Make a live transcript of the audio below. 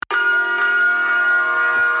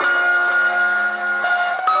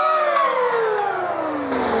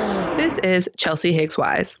is Chelsea Higgs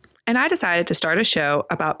Wise, and I decided to start a show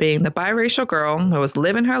about being the biracial girl who was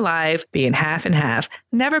living her life, being half and half,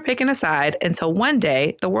 never picking a side until one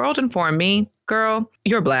day the world informed me, girl,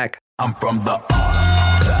 you're Black. I'm from the R, the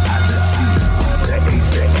I, the C, the H,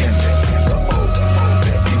 the N, the O, the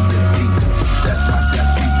N, the D. That's my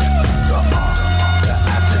city. The R, the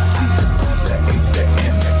I, the C, the H, the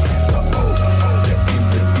N, the O, the N,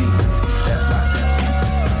 the D. That's my city.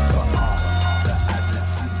 The R, the I, the C,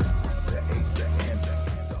 the H, the N, the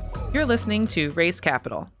O. You're listening to Race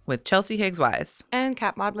Capital with Chelsea Higgs Wise. And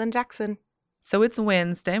Kat Maudlin Jackson. So it's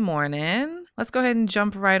Wednesday morning. Let's go ahead and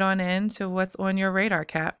jump right on into what's on your radar,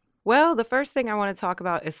 Kat. Well, the first thing I want to talk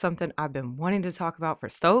about is something I've been wanting to talk about for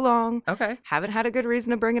so long. Okay. Haven't had a good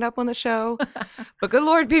reason to bring it up on the show. But good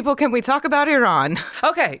Lord, people, can we talk about Iran?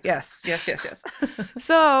 Okay. Yes.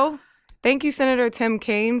 So, thank you, Senator Tim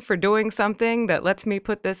Kaine, for doing something that lets me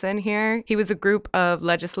put this in here. He was a group of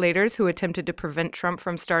legislators who attempted to prevent Trump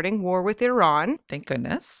from starting war with Iran. Thank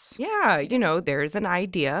goodness. Yeah, there's an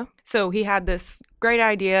idea. So he had this great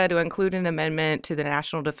idea to include an amendment to the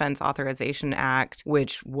National Defense Authorization Act,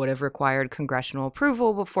 which would have required congressional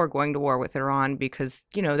approval before going to war with Iran because,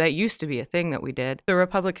 that used to be a thing that we did. The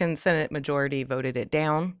Republican Senate majority voted it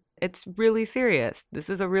down. It's really serious. This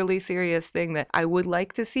is a really serious thing that I would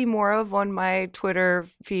like to see more of on my Twitter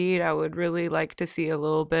feed. I would really like to see a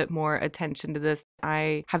little bit more attention to this.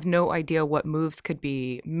 I have no idea what moves could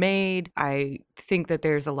be made. I think that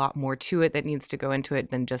there's a lot more to it that needs to go into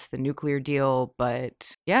it than just the nuclear deal.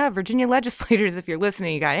 But yeah, Virginia legislators, if you're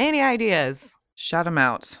listening, you got any ideas? Shout them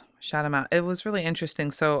out. It was really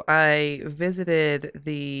interesting. So I visited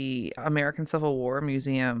the American Civil War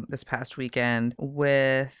Museum this past weekend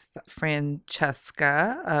with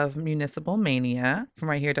Francesca of Municipal Mania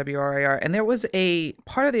from right here, WRIR. And there was a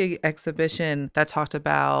part of the exhibition that talked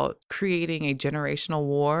about creating a generational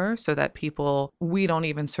war so that we don't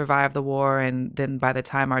even survive the war. And then by the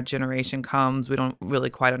time our generation comes, we don't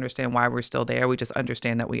really quite understand why we're still there. We just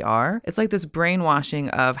understand that we are. It's like this brainwashing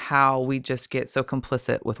of how we just get so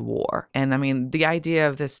complicit with war. And I mean, the idea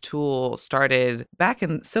of this tool started back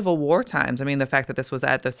in Civil War times. I mean, the fact that this was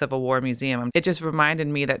at the Civil War Museum, it just reminded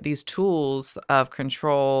me that these tools of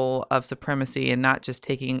control, of supremacy, and not just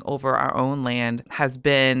taking over our own land has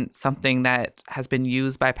been something that has been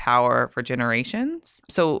used by power for generations.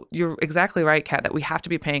 So you're exactly right, Kat, that we have to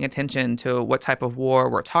be paying attention to what type of war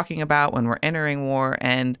we're talking about when we're entering war.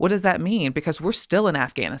 And what does that mean? Because we're still in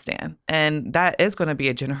Afghanistan. And that is going to be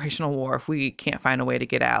a generational war if we can't find a way to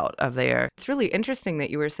get out of there. It's really interesting that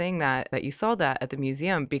you were saying that you saw that at the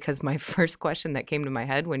museum, because my first question that came to my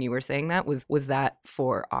head when you were saying that was that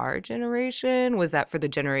for our generation? Was that for the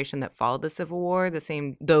generation that followed the Civil War?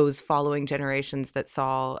 Those following generations that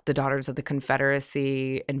saw the Daughters of the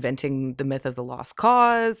Confederacy inventing the myth of the lost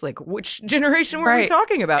cause? Like, which generation were we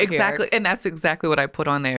talking about Exactly. here? And that's exactly what I put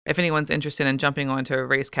on there. If anyone's interested in jumping onto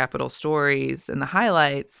Race Capital stories and the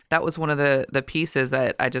highlights, that was one of the pieces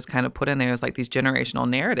that I just kind of put in there, is like these generational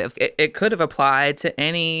narratives. It could have applied to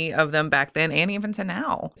any of them back then and even to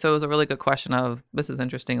now. So it was a really good question of, this is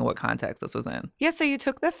interesting in what context this was in. Yeah, so you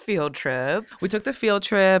took the field trip. We took the field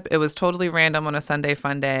trip. It was totally random on a Sunday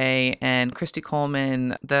fun day. And Christy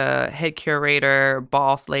Coleman, the head curator,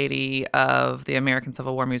 boss lady of the American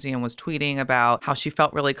Civil War Museum, was tweeting about how she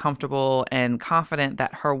felt really comfortable and confident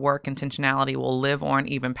that her work intentionality will live on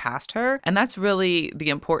even past her. And that's really the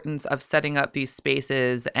importance of setting up these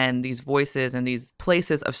spaces and these voices and these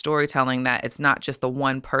places of storytelling, that it's not just the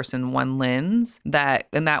one person, one lens, that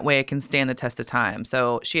in that way it can stand the test of time.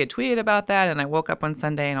 So she had tweeted about that, and I woke up on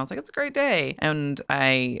Sunday and I was like, it's a great day. And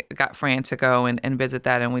I got Fran to go and visit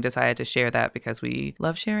that, and we decided to share that because we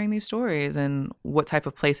love sharing these stories and what type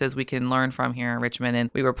of places we can learn from here in Richmond. And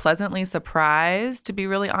we were pleasantly surprised, to be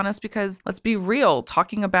really honest, because let's be real,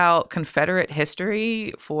 talking about Confederate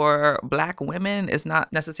history for Black women is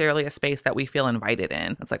not necessarily a space that we feel invited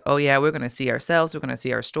in. It's like, oh yeah, we're going to see ourselves, we're going to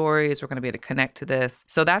see our stories, we're going to be able to connect to this.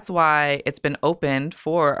 So that's why it's been opened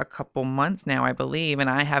for a couple months now, I believe, and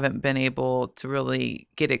I haven't been able to really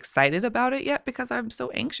get excited about it yet because I'm so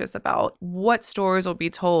anxious about what stories will be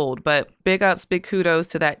told. But big ups, big kudos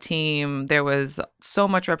to that team. There was so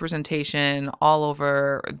much representation all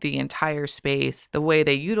over the entire space. The way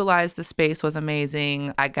they utilized the space was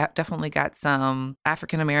amazing. I definitely got some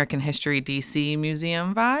African American History DC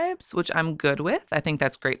Museum vibes, which I'm good with. I think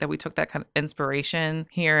that's great that we took that kind of inspiration Washington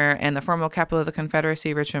here and the former capital of the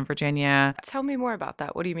Confederacy, Richmond, Virginia. Tell me more about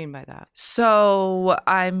that. What do you mean by that? So,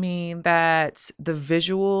 I mean that the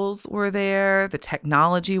visuals were there, the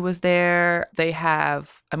technology was there. They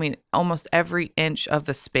have, I mean, almost every inch of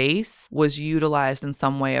the space was utilized in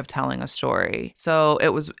some way of telling a story. So it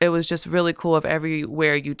was just really cool. If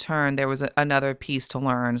everywhere you turned, there was another piece to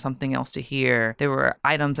learn, something else to hear. There were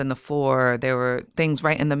items in the floor. There were things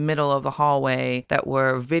right in the middle of the hallway that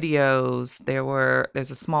were videos.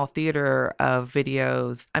 There's a small theater of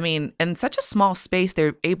videos. I mean, in such a small space,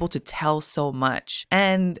 they're able to tell so much.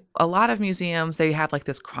 And a lot of museums, they have like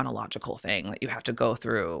this chronological thing that you have to go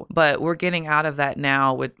through. But we're getting out of that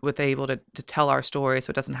now with able to tell our story,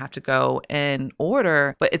 so it doesn't have to go in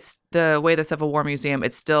order. But it's the way the Civil War Museum,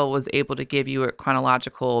 it still was able to give you a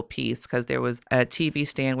chronological piece because there was a TV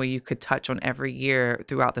stand where you could touch on every year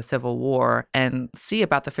throughout the Civil War and see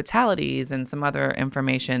about the fatalities and some other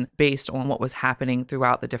information based on what was happening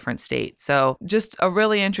throughout the different states. So just a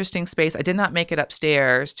really interesting space. I did not make it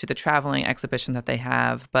upstairs to the traveling exhibition that they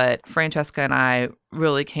have, but Francesca and I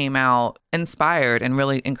really came out inspired and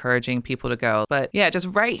really encouraging people to go. But yeah, just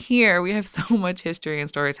right here, we have so much history and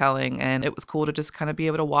storytelling, and it was cool to just kind of be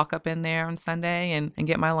able to walk up in there on Sunday and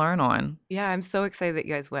get my learn on. Yeah, I'm so excited that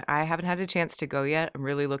you guys went. I haven't had a chance to go yet. I'm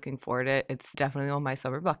really looking forward to it. It's definitely on my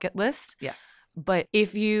summer bucket list. Yes. But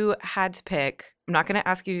if you had to pick, I'm not going to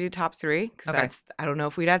ask you to do top three because I don't know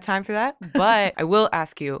if we'd have time for that. But I will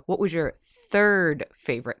ask you, what was your third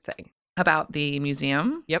favorite thing? About the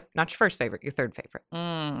museum? Yep, not your first favorite, your third favorite.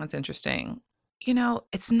 That's interesting. You know,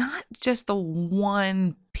 it's not just the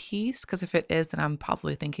one piece, because if it is, then I'm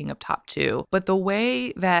probably thinking of top two, but the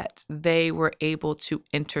way that they were able to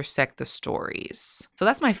intersect the stories. So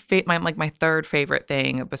that's my third favorite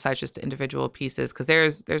thing besides just the individual pieces, because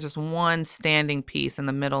there's this one standing piece in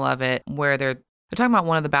the middle of it where they're talking about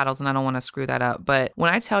one of the battles, and I don't want to screw that up. But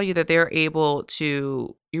when I tell you that you're able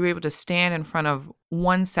to stand in front of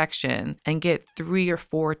one section and get 3 or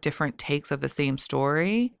 4 different takes of the same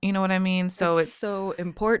story. You know what I mean? So it's so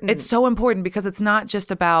important. It's so important because it's not just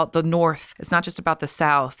about the North. It's not just about the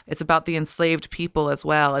South. It's about the enslaved people as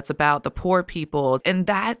well. It's about the poor people. And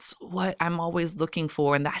that's what I'm always looking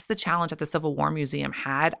for. And that's the challenge that the Civil War Museum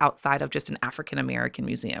had outside of just an African-American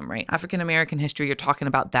museum, right? African-American history, you're talking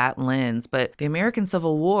about that lens. But the American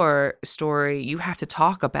Civil War story, you have to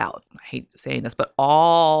talk about, I hate saying this, but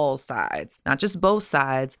all sides, not just both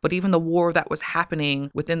sides, but even the war that was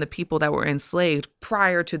happening within the people that were enslaved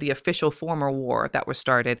prior to the official former war that was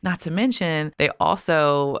started. Not to mention, they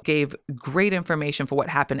also gave great information for what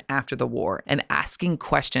happened after the war and asking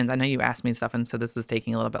questions. I know you asked me stuff, and so this is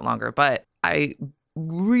taking a little bit longer, but I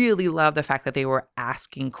really love the fact that they were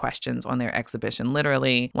asking questions on their exhibition.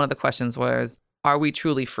 Literally, one of the questions was, are we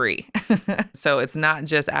truly free? So it's not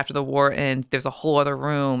just after the war ends. There's a whole other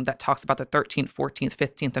room that talks about the 13th, 14th,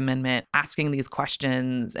 15th Amendment, asking these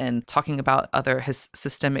questions and talking about other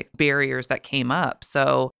systemic barriers that came up.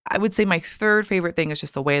 So I would say my third favorite thing is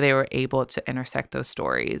just the way they were able to intersect those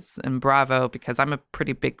stories. And bravo, because I'm a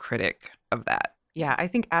pretty big critic of that. Yeah, I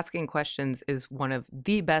think asking questions is one of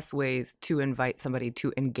the best ways to invite somebody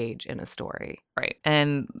to engage in a story. Right.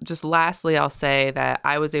 And just lastly, I'll say that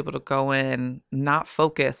I was able to go in, not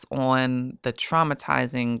focus on the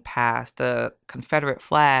traumatizing past, the Confederate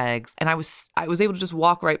flags. And I was able to just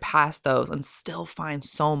walk right past those and still find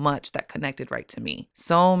so much that connected right to me.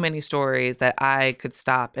 So many stories that I could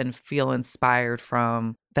stop and feel inspired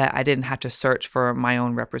from that I didn't have to search for my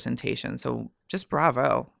own representation. So just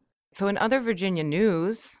bravo. So in other Virginia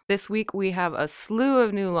news, this week we have a slew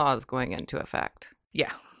of new laws going into effect.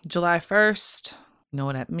 Yeah. July 1st. You know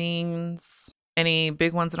what that means? Any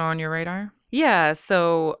big ones that are on your radar? Yeah,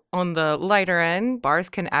 so on the lighter end, bars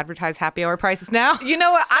can advertise happy hour prices now. You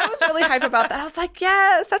know what? I was really hyped about that. I was like,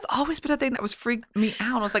 yes, that's always been a thing that was freaked me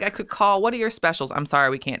out. I was like, I could call, what are your specials? I'm sorry,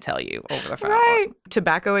 we can't tell you over the phone. Right.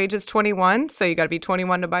 Tobacco age is 21, so you got to be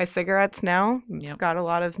 21 to buy cigarettes now. It's got a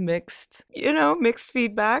lot of mixed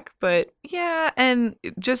feedback, but... Yeah, and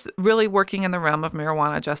just really working in the realm of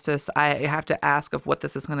marijuana justice, I have to ask of what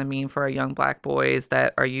this is going to mean for our young Black boys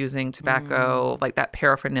that are using tobacco, like that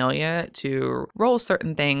paraphernalia to roll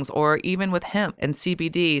certain things, or even with hemp and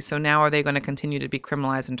CBD. So now are they going to continue to be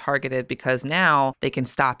criminalized and targeted because now they can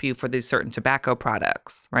stop you for these certain tobacco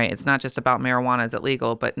products, right? It's not just about marijuana is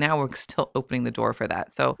illegal, but now we're still opening the door for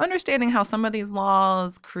that. So understanding how some of these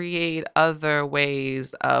laws create other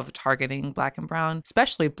ways of targeting Black and brown,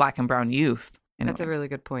 especially Black and brown youth. That's a really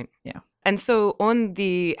good point. Yeah. And so on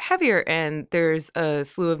the heavier end, there's a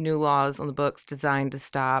slew of new laws on the books designed to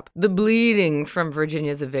stop the bleeding from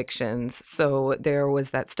Virginia's evictions. So there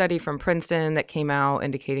was that study from Princeton that came out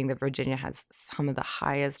indicating that Virginia has some of the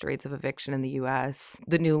highest rates of eviction in the U.S.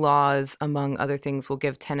 The new laws, among other things, will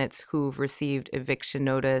give tenants who've received eviction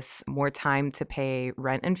notice more time to pay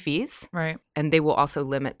rent and fees. Right. And they will also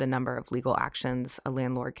limit the number of legal actions a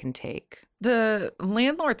landlord can take. The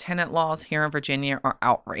landlord-tenant laws here in Virginia are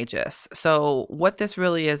outrageous. So what this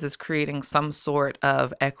really is creating some sort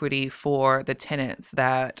of equity for the tenants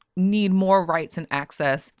that need more rights and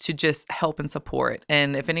access to just help and support.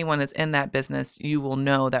 And if anyone is in that business, you will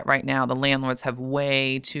know that right now the landlords have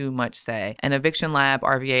way too much say. And Eviction Lab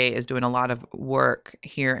RVA is doing a lot of work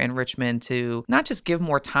here in Richmond to not just give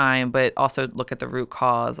more time, but also look at the root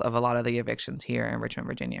cause of a lot of the evictions here in Richmond,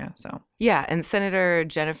 Virginia. So yeah, and Senator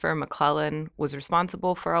Jennifer McClellan was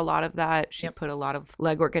responsible for a lot of that. She put a lot of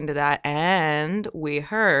legwork into that. And we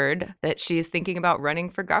heard that she's thinking about running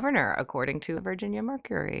for governor, according to Virginia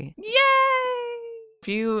Mercury. yay! If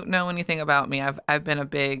you know anything about me, I've been a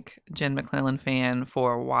big Jen McClellan fan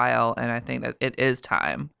for a while, and I think that it is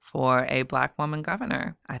time for a Black woman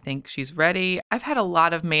governor. I think she's ready. I've had a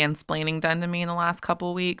lot of mansplaining done to me in the last couple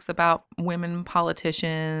of weeks about women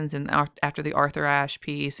politicians and after the Arthur Ashe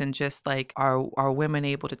piece, and just like, are women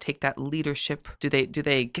able to take that leadership? Do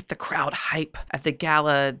they get the crowd hype at the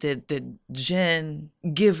gala? Did Jen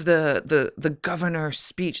give the governor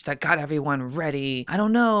speech that got everyone ready? I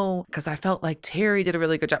don't know, because I felt like Terry did a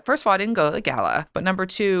really good job. First of all, I didn't go to the gala, but number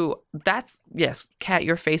two, yes, Kat,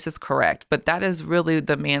 your face is correct, but that is really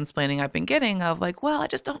the mansplaining I've been getting of like, well, I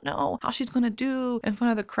just don't know how she's going to do in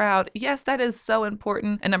front of the crowd. Yes, that is so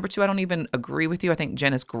important. And number two, I don't even agree with you. I think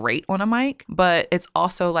Jen is great on a mic, but it's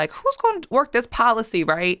also like, who's going to work this policy,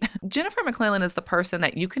 right? Jennifer McClellan is the person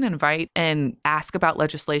that you can invite and ask about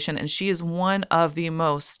legislation. And she is one of the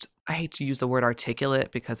most, I hate to use the word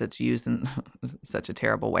articulate because it's used in such a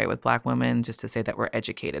terrible way with Black women, just to say that we're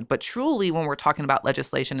educated. But truly, when we're talking about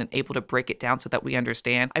legislation and able to break it down so that we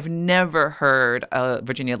understand, I've never heard a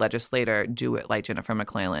Virginia legislator do it like Jennifer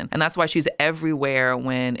McClellan. And that's why she's everywhere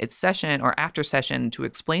when it's session or after session to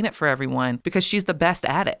explain it for everyone, because she's the best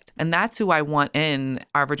at it. And that's who I want in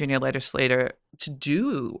our Virginia legislator to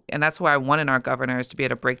do. And that's why I want in our governors to be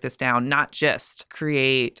able to break this down, not just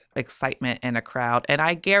create excitement in a crowd. And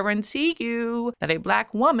I guarantee you that a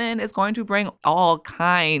Black woman is going to bring all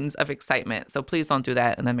kinds of excitement. So please don't do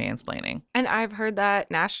that in the mansplaining. And I've heard that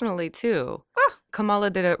nationally too. Kamala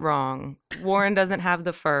did it wrong. Warren doesn't have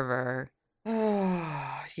the fervor.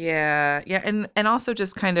 Oh, yeah. And also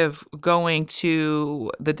just kind of going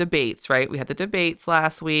to the debates, right? We had the debates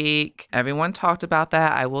last week. Everyone talked about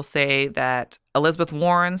that. I will say that Elizabeth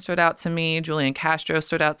Warren stood out to me. Julian Castro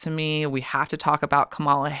stood out to me. We have to talk about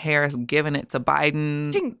Kamala Harris giving it to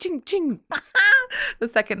Biden. Ching, ching, ching. The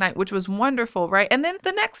second night, which was wonderful, right? And then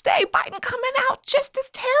the next day, Biden coming out just as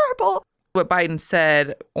terrible. What Biden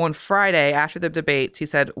said on Friday after the debates, he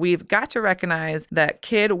said, we've got to recognize that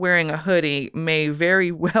kid wearing a hoodie may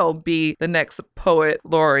very well be the next poet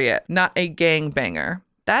laureate, not a gangbanger.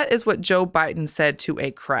 That is what Joe Biden said to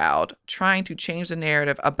a crowd, trying to change the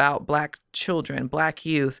narrative about Black children, Black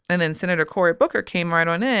youth. And then Senator Cory Booker came right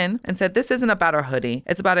on in and said, this isn't about a hoodie.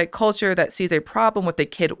 It's about a culture that sees a problem with a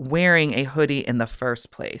kid wearing a hoodie in the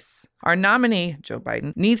first place. Our nominee, Joe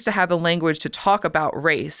Biden, needs to have the language to talk about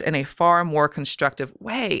race in a far more constructive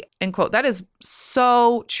way, end quote. That is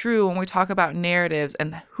so true when we talk about narratives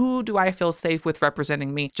and who do I feel safe with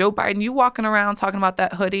representing me? Joe Biden, you walking around talking about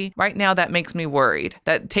that hoodie right now, that makes me worried.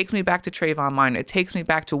 That takes me back to Trayvon Martin. It takes me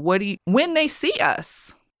back to when they see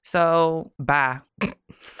us. So, bye.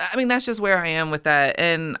 I mean, that's just where I am with that.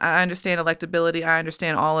 And I understand electability. I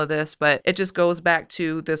understand all of this, but it just goes back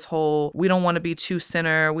to this whole, we don't want to be too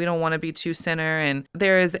center. We don't want to be too center. And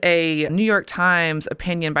there is a New York Times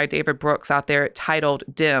opinion by David Brooks out there titled,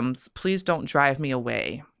 Dems, Please Don't Drive Me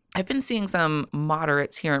Away. I've been seeing some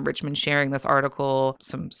moderates here in Richmond sharing this article,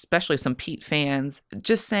 especially some Pete fans,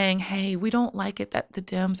 just saying, hey, we don't like it that the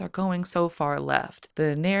Dems are going so far left.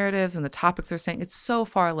 The narratives and the topics they're saying, it's so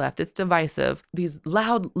far left. It's divisive. These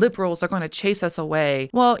loud liberals are going to chase us away.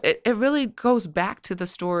 Well, it really goes back to the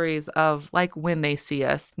stories of like When They See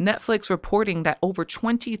Us. Netflix reporting that over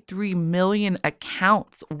 23 million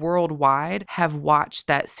accounts worldwide have watched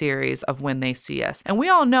that series of When They See Us. And we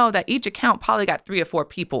all know that each account probably got 3 or 4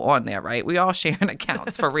 people people on there, right? We all sharing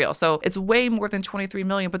accounts for real. So it's way more than 23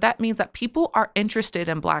 million, but that means that people are interested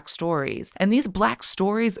in Black stories. And these Black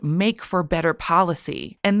stories make for better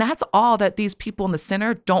policy. And that's all that these people in the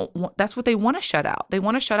center don't want. That's what they want to shut out. They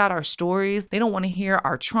want to shut out our stories. They don't want to hear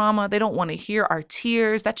our trauma. They don't want to hear our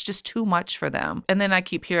tears. That's just too much for them. And then I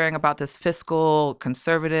keep hearing about this fiscal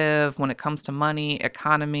conservative when it comes to money,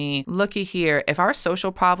 economy. Looky here, if our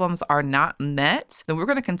social problems are not met, then we're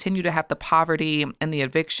going to continue to have the poverty and the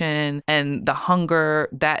eviction and the hunger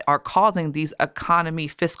that are causing these economy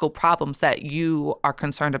fiscal problems that you are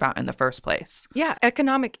concerned about in the first place. Yeah,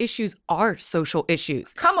 economic issues are social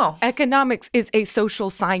issues. Come on. Economics is a social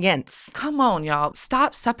science. Come on, y'all.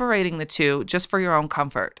 Stop separating the two just for your own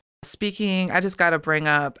comfort. Speaking, I just got to bring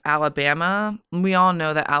up Alabama. We all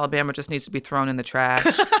know that Alabama just needs to be thrown in the trash,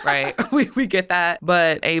 right? We get that.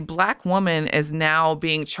 But a Black woman is now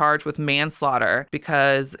being charged with manslaughter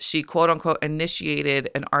because she, quote unquote,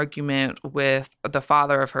 initiated an argument with the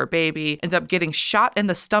father of her baby, ended up getting shot in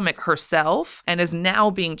the stomach herself, and is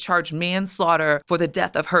now being charged manslaughter for the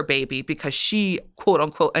death of her baby because she, quote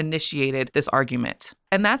unquote, initiated this argument.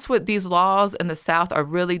 And that's what these laws in the South are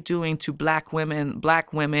really doing to Black women,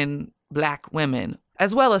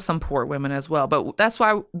 as well as some poor women as well. But that's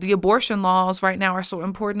why the abortion laws right now are so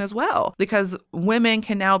important as well, because women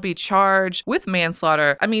can now be charged with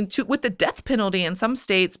manslaughter. I mean, with the death penalty in some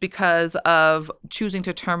states because of choosing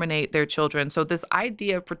to terminate their children. So this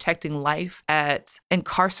idea of protecting life at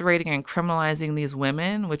incarcerating and criminalizing these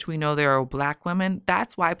women, which we know there are Black women,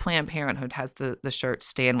 that's why Planned Parenthood has the shirt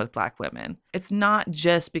Stand with Black Women. It's not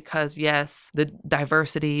just because, yes, the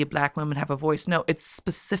diversity, Black women have a voice. No, it's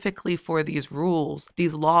specifically for these rules,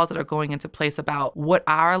 these laws that are going into place about what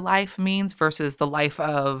our life means versus the life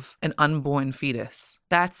of an unborn fetus.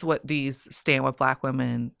 That's what these Stand with Black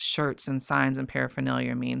Women shirts and signs and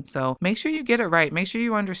paraphernalia mean. So make sure you get it right. Make sure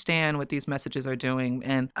you understand what these messages are doing.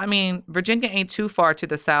 And I mean, Virginia ain't too far to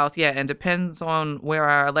the South yet, and depends on where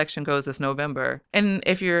our election goes this November. And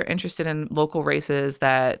if you're interested in local races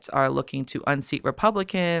that are looking to unseat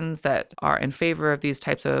Republicans that are in favor of these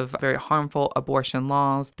types of very harmful abortion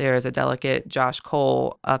laws, there's a delegate, Josh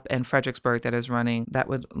Cole, up in Fredericksburg that is running that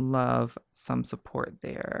would love some support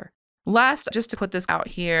there. Last, just to put this out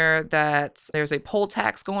here, that there's a poll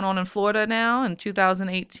tax going on in Florida now. In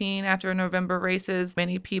 2018, after November races,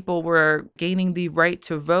 many people were gaining the right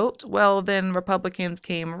to vote. Well, then Republicans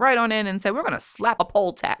came right on in and said, we're going to slap a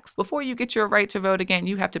poll tax. Before you get your right to vote again,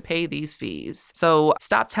 you have to pay these fees. So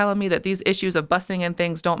stop telling me that these issues of busing and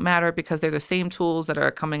things don't matter, because they're the same tools that are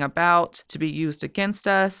coming about to be used against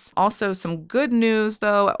us. Also, some good news,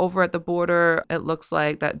 though, over at the border. It looks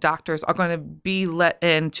like that doctors are going to be let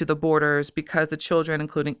into the borders because the children,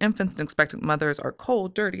 including infants and expectant mothers, are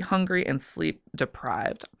cold, dirty, hungry, and sleep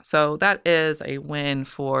deprived. So that is a win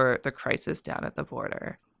for the crisis down at the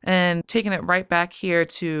border. And taking it right back here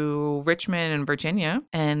to Richmond and Virginia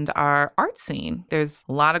and our art scene. There's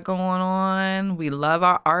a lot of going on. We love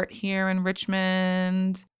our art here in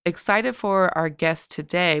Richmond. Excited for our guest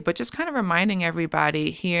today, but just kind of reminding everybody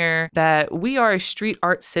here that we are a street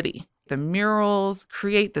art city. The murals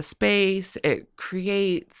create the space, it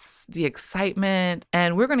creates the excitement.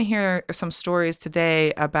 And we're going to hear some stories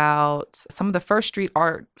today about some of the first street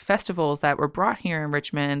art festivals that were brought here in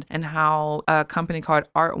Richmond, and how a company called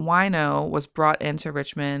Art Wino was brought into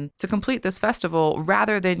Richmond to complete this festival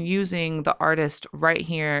rather than using the artist right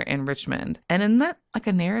here in Richmond. And in that, like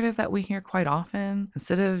a narrative that we hear quite often,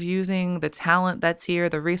 instead of using the talent that's here,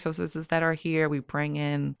 the resources that are here, we bring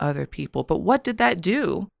in other people. But what did that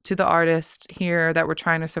do to the artists here that were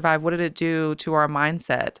trying to survive? What did it do to our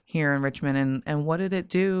mindset here in Richmond? And what did it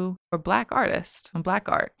do for Black artists and Black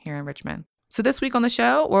art here in Richmond? So this week on the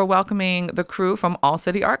show, we're welcoming the crew from All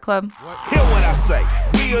City Art Club. Hear what I say.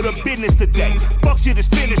 We are the business today. Fuck shit is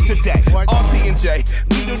finished today. RT&J,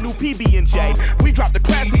 we the new PB&J. We dropped the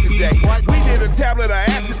classic today. We did a tablet of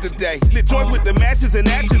acid today. Lit joints with the matches and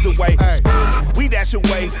ashes away. We dash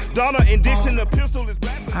away. Donna and Dixon, the pistol is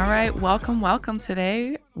back. All right, welcome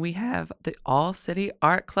today. We have the All City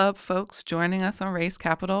Art Club folks joining us on Race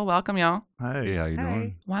Capital. Welcome, y'all. Hey, how you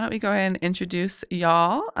doing? Why don't we go ahead and introduce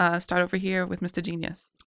y'all? Start over here with Mr.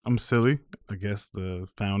 Genius. I'm Silly, I guess the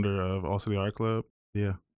founder of All City Art Club.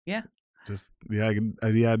 Yeah. Just the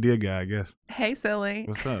idea guy, I guess. Hey, Silly.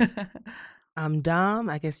 What's up? I'm Dom.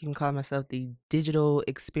 I guess you can call myself the digital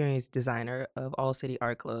experience designer of All City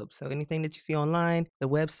Art Club. So anything that you see online, the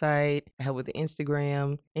website, I help with the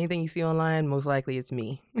Instagram, anything you see online, most likely it's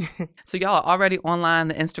me. So y'all are already online,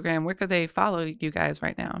 the Instagram. Where could they follow you guys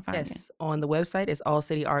right now and find you? Yes, on the website is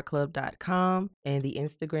allcityartclub.com and the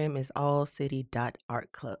Instagram is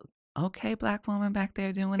allcity.artclub. Okay, Black woman back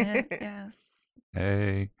there doing it. Yes.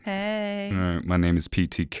 Hey. Hey. My name is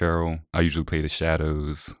P.T. Carroll. I usually play the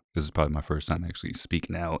shadows. This is probably my first time actually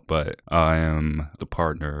speaking out, but I am the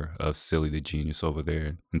partner of Silly the Genius over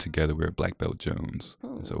there, and together we're Black Belt Jones.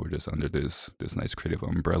 And so we're just under this nice creative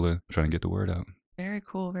umbrella trying to get the word out. Very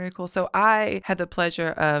cool, very cool. So I had the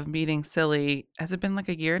pleasure of meeting Silly. Has it been like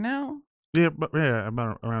a year now? Yeah,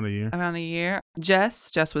 about around a year. Around a year.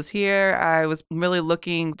 Jess was here. I was really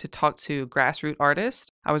looking to talk to grassroots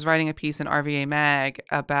artists. I was writing a piece in RVA Mag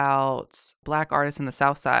about Black artists in the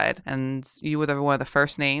South Side, and you were one of the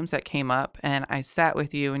first names that came up, and I sat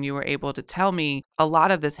with you and you were able to tell me a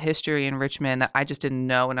lot of this history in Richmond that I just didn't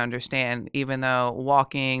know and understand, even though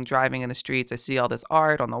driving in the streets, I see all this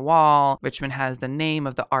art on the wall. Richmond has the name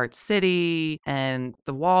of the art city, and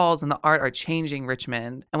the walls and the art are changing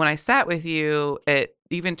Richmond. And when I sat with you, it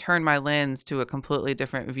even turned my lens to a completely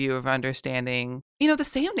different view of understanding, the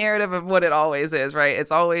same narrative of what it always is, right?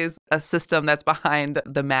 It's always a system that's behind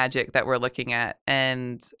the magic that we're looking at,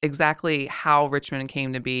 and exactly how Richmond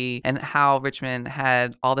came to be and how Richmond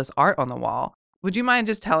had all this art on the wall. Would you mind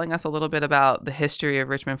just telling us a little bit about the history of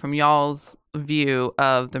Richmond from y'all's view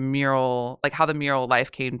of the mural, like how the mural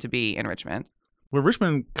life came to be in Richmond? Well,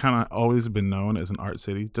 Richmond kind of always been known as an art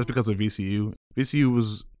city just because of VCU. VCU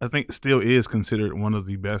was, I think, still is considered one of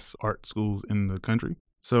the best art schools in the country.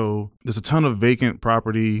 So there's a ton of vacant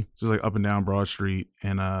property just like up and down Broad Street.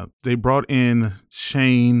 And they brought in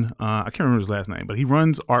Shane, I can't remember his last name, but he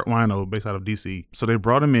runs Art Wino based out of DC. So they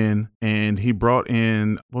brought him in, and he brought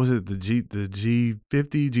in, what was it, the G50,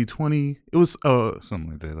 G20? It was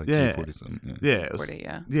something like that, like yeah, G40 something. Yeah. 40,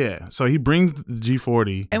 yeah. Yeah. So he brings the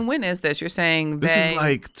G40. And when is this? You're saying this is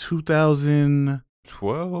like 2012.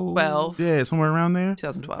 Yeah, somewhere around there.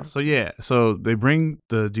 2012. So yeah, so they bring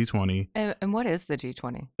the G20. And what is the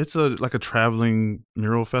G20? It's like a traveling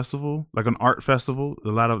mural festival, like an art festival.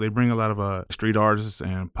 They bring a lot of street artists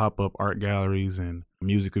and pop-up art galleries and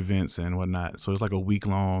music events and whatnot. So it's like a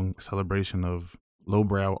week-long celebration of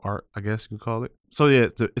lowbrow art, I guess you could call it. So yeah,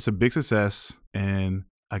 it's a big success, and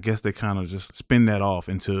I guess they kind of just spin that off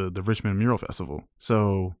into the Richmond Mural Festival.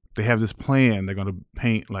 So they have this plan. They're going to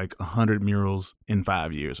paint like 100 murals in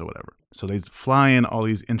 5 years or whatever. So they fly in all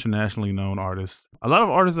these internationally known artists, a lot of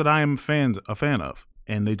artists that I am a fan of,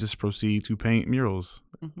 and they just proceed to paint murals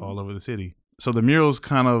all over the city. So the murals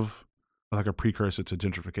kind of are like a precursor to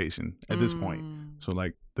gentrification at this point. So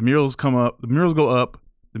like the murals go up,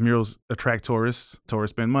 the murals attract tourists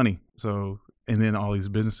spend money. So, and then all these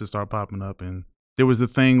businesses start popping up, and there was the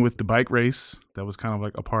thing with the bike race that was kind of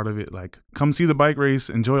like a part of it. Like, come see the bike race,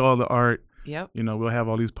 enjoy all the art. Yep. We'll have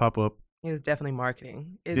all these pop up. It was definitely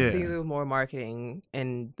marketing. It seems it was more marketing,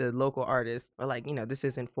 and the local artists are like, this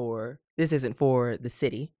isn't for the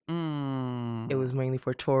city. It was mainly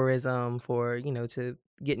for tourism, for to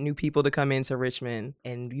get new people to come into Richmond.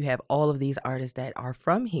 And you have all of these artists that are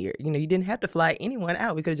from here. You didn't have to fly anyone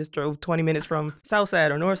out. We could have just drove 20 minutes from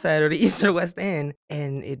Southside or Northside or the East or West End,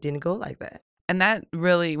 and it didn't go like that. And that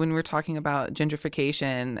really, when we're talking about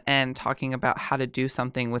gentrification and talking about how to do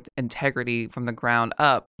something with integrity from the ground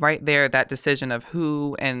up, right there, that decision of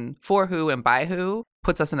who and for who and by who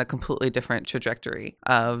puts us in a completely different trajectory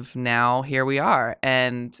of now here we are,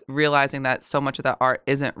 and realizing that so much of that art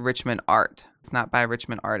isn't Richmond art. It's not by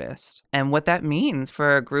Richmond artists. And what that means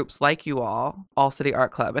for groups like you all City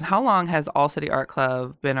Art Club. And how long has All City Art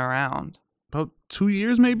Club been around? About 2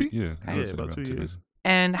 years, maybe? Yeah, about 2 years.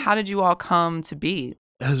 And how did you all come to be?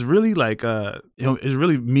 It's really like, it's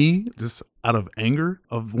really me just out of anger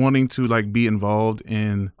of wanting to like be involved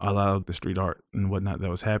in a lot of the street art and whatnot that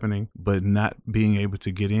was happening, but not being able to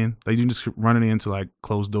get in. Like you just running into like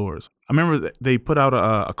closed doors. I remember they put out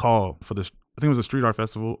a call for this. I think it was a street art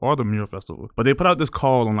festival or the mural festival, but they put out this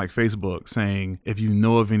call on like Facebook saying, if you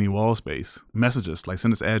know of any wall space, message us, like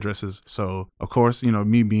send us addresses. So of course, me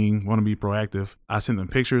want to be proactive, I sent them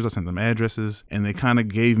pictures, I sent them addresses, and they kind of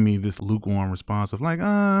gave me this lukewarm response of like,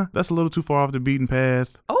 that's a little too far off the beaten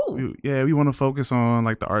path. Oh, we want to focus on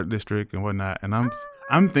like the art district and whatnot. And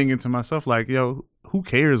I'm thinking to myself like, yo, who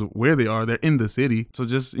cares where they are? They're in the city. So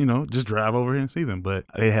just drive over here and see them. But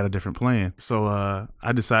they had a different plan. So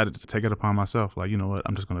I decided to take it upon myself. Like, you know what?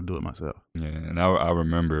 I'm just going to do it myself. Yeah. And I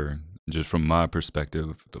remember, just from my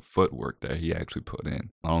perspective, the footwork that he actually put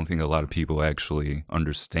in. I don't think a lot of people actually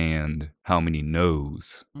understand how many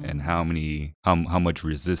no's and how much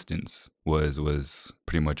resistance was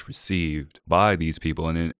pretty much received by these people.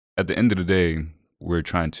 And then at the end of the day, we're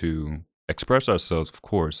trying to express ourselves, of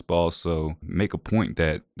course, but also make a point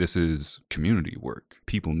that this is community work.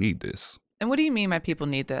 People need this. And what do you mean by people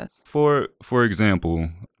need this? For example,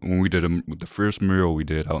 when we did the first mural we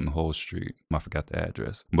did out in the whole street, I forgot the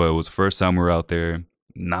address, but it was the first time we were out there,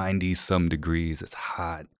 90-some degrees, it's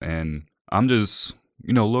hot, and I'm just,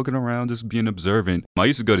 looking around, just being observant. I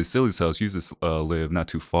used to go to Silly's house. He used to live not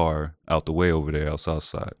too far out the way over there, out south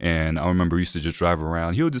side. And I remember he used to just drive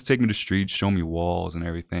around. He would just take me to the streets, show me walls and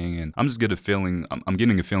everything. And I'm just getting a feeling, I'm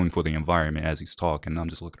getting a feeling for the environment as he's talking. I'm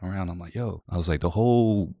just looking around. I'm like, yo, I was like, the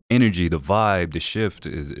whole energy, the vibe, the shift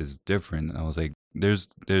is different. I was like, there's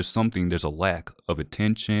a lack of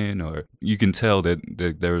attention, or you can tell that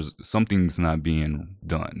there's something's not being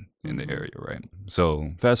done in the area, right?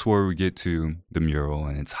 So fast forward, we get to the mural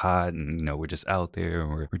and it's hot, and we're just out there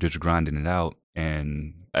and we're just grinding it out.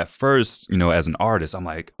 And at first, as an artist, I'm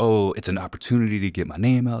like, oh, it's an opportunity to get my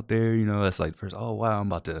name out there. That's like first, oh wow, I'm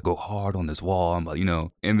about to go hard on this wall. I'm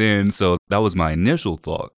about, and then so that was my initial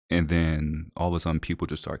thought. And then all of a sudden people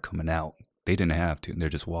just start coming out. They didn't have to. They're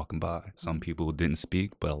just walking by. Some people didn't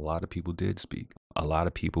speak, but a lot of people did speak. A lot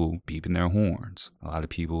of people beeping their horns. A lot of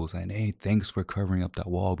people saying, hey, thanks for covering up that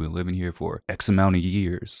wall. We've been living here for X amount of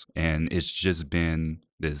years. And it's just been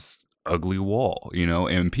this ugly wall,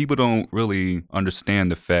 and people don't really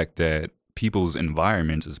understand the fact that people's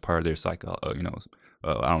environments is part of their psycho, I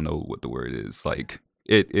don't know what the word is. Like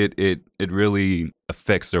it really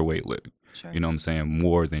affects their way of living. Sure. You know what I'm saying?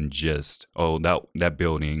 More than just, oh, that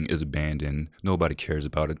building is abandoned. Nobody cares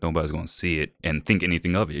about it. Nobody's going to see it and think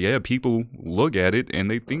anything of it. Yeah, people look at it and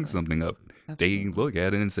they think something of it. Absolutely. They look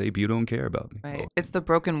at it and say, people don't care about me. Right. Well, It's the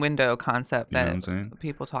broken window concept You know that what I'm saying?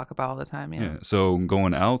 people talk about all the time. Yeah. Yeah. So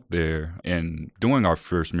going out there and doing our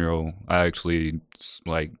first mural, I actually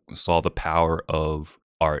saw the power of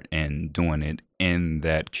art and doing it in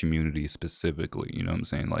that community specifically. You know what I'm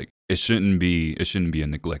saying? Like it shouldn't be a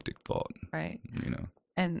neglected thought. Right.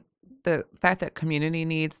 And the fact that community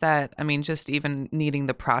needs that, just even needing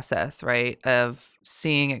the process, right, of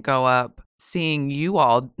seeing it go up, seeing you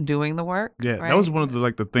all doing the work. Yeah, right? that was one of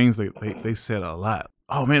the things they said a lot.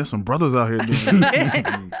 Oh man, there's some brothers out here doing it.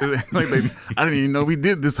 I didn't even know we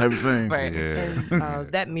did this type of thing. Right. Yeah.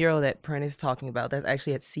 And that mural that Prent is talking about, that's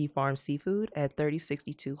actually at Sea Farm Seafood at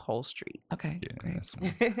 3062 Hull Street. Okay. Yeah, Great. that's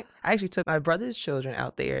I actually took my brother's children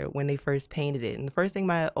out there when they first painted it. And the first thing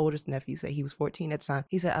my oldest nephew said, he was 14 at the time,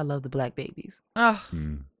 he said, I love the black babies. Oh,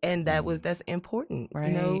 And that's important.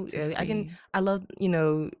 right. I love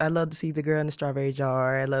to see the girl in the strawberry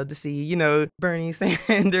jar. I love to see, Bernie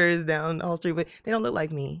Sanders down the Hull Street, but they don't look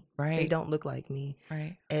like me. Right. They don't look like me.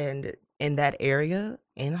 Right. And in that area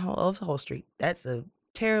of Hull Street, that's a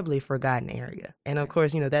terribly forgotten area. And of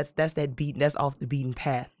course, that's off the beaten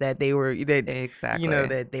path that Exactly.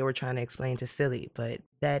 that they were trying to explain to Silly. But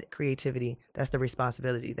that creativity, that's the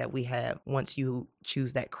responsibility that we have once you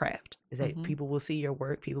choose that craft, is that people will see your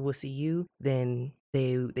work, people will see you, then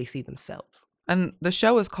they see themselves. And the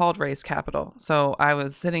show is called Race Capital. So I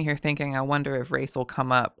was sitting here thinking, I wonder if race will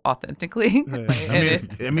come up authentically. Yeah.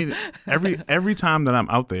 Every time that I'm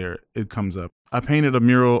out there, it comes up. I painted a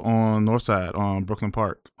mural on Northside on Brooklyn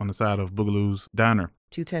Park on the side of Boogaloo's Diner.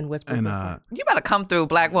 210 West And Brooklyn. You better come through,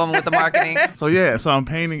 black woman with the marketing. so I'm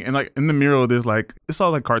painting, and like in the mural, there's it's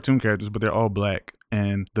all like cartoon characters, but they're all black.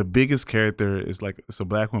 And the biggest character is it's a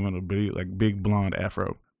black woman with a big blonde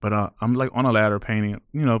afro. But I'm on a ladder painting,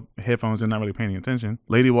 headphones and not really paying attention.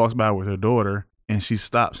 Lady walks by with her daughter and she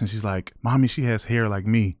stops and she's like, Mommy, she has hair like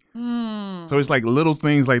me. So it's like little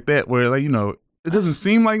things like that where it doesn't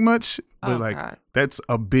seem like much, but God. that's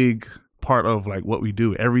a big part of what we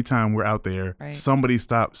do. Every time we're out there, Right. somebody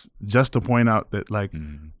stops just to point out that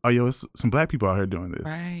oh, yo, it's some black people out here doing this.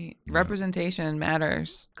 Right. Representation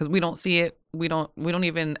matters because we don't see it. We don't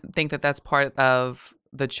even think that that's part of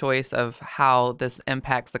the choice of how this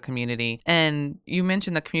impacts the community. And you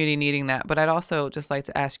mentioned the community needing that, but I'd also just like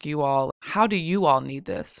to ask you all, how do you all need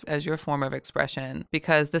this as your form of expression?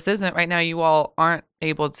 Because this isn't right now, you all aren't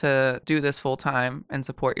able to do this full time and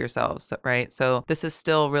support yourselves, right? So this is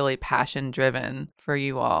still really passion driven for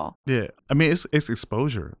you all. Yeah. It's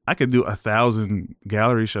exposure. I could do 1,000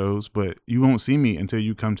 gallery shows, but you won't see me until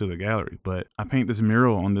you come to the gallery. But I paint this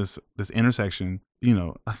mural on this intersection,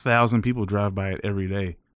 1,000 people drive by it every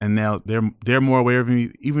day. And now they're more aware of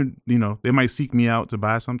me. Even, they might seek me out to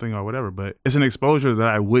buy something or whatever, but it's an exposure that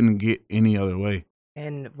I wouldn't get any other way.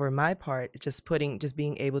 And for my part, just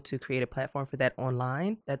being able to create a platform for that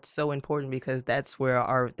online, that's so important because that's where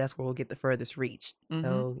we'll get the furthest reach.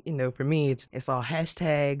 So, for me, it's all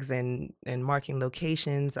hashtags and marking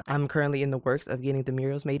locations. I'm currently in the works of getting the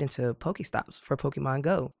murals made into Pokestops for Pokemon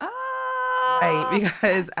Go. Right,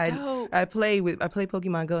 because That's dope. I play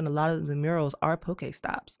Pokemon Go, and a lot of the murals are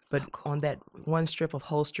Pokestops. So But on that one strip of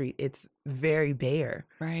Whole Street, it's very bare.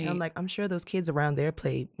 Right. And I'm like, I'm sure those kids around there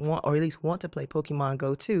or at least want to play Pokemon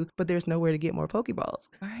Go too, but there's nowhere to get more Pokeballs.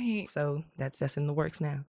 Right. So that's in the works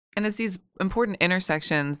now. And it's these important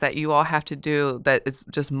intersections that you all have to do that it's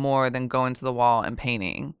just more than going to the wall and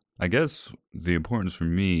painting. I guess the importance for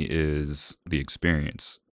me is the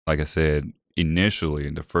experience. Like I said, initially,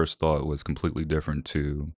 the first thought was completely different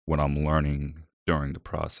to what I'm learning during the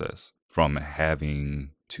process. From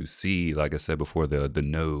having to see, like I said before, the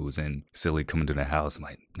nose and Silly coming to the house. I'm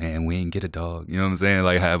like, man, we ain't get a dog. You know what I'm saying?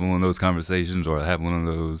 Like having one of those conversations or having one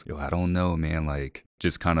of those, I don't know, man, like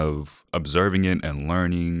just kind of observing it and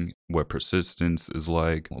learning what persistence is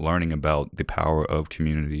like, learning about the power of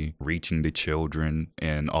community, reaching the children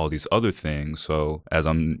and all these other things. So as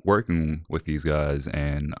I'm working with these guys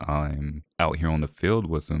and I'm out here on the field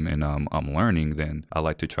with them and I'm learning, then I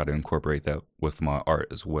like to try to incorporate that with my art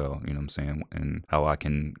as well, you know what I'm saying? And how I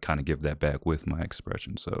can kind of give that back with my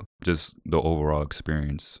expression. So just the overall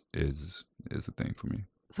experience is a thing for me.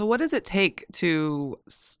 So what does it take to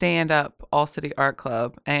stand up All City Art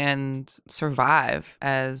Club and survive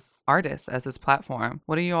as artists, as this platform?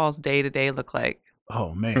 What do you all's day-to-day look like?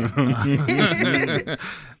 Oh, man.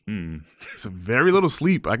 It's a very little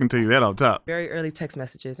sleep, I can tell you that off top. Very early text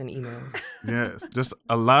messages and emails. Yes, just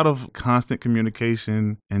a lot of constant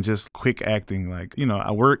communication and just quick acting. Like,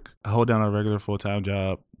 I hold down a regular full-time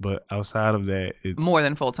job, but outside of that, it's More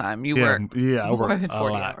than full-time. You work I more work than a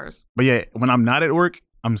 40 lot. hours. But yeah, when I'm not at work,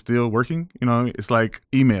 I'm still working. It's like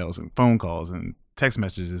emails and phone calls and text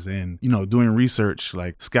messages and, doing research,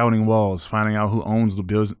 like scouting walls, finding out who owns the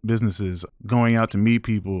businesses, going out to meet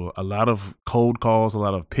people, a lot of cold calls, a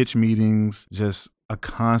lot of pitch meetings, just a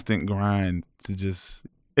constant grind to just,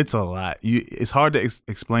 it's a lot. It's hard to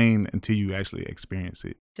explain until you actually experience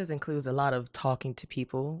it. Just includes a lot of talking to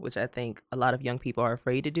people, which I think a lot of young people are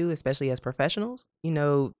afraid to do, especially as professionals.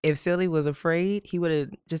 If Silly was afraid, he would have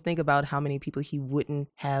just think about how many people he wouldn't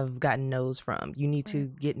have gotten no's from. You need to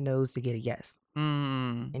get no's to get a yes.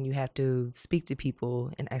 And you have to speak to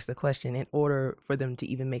people and ask the question in order for them to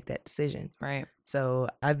even make that decision. Right. So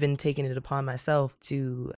I've been taking it upon myself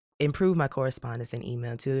to improve my correspondence in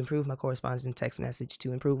email, to improve my correspondence in text message,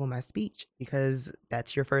 to improve on my speech, because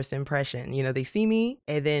that's your first impression. They see me,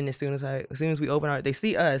 and then as soon as we open they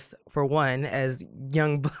see us, for one, as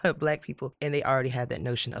young Black people, and they already have that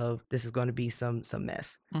notion of this is going to be some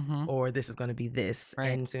mess, or this is going to be this.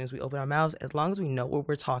 Right. And as soon as we open our mouths, as long as we know what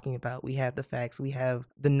we're talking about, we have the facts, we have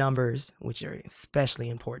the numbers, which are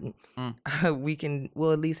especially important.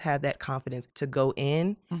 We'll at least have that confidence to go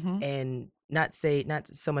in and not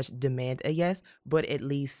so much demand a yes, but at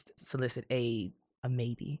least solicit a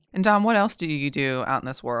maybe. And Dom, what else do you do out in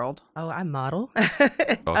this world? Oh, I model.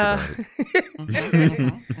 Talk about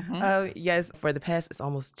it. Yes, for the past, it's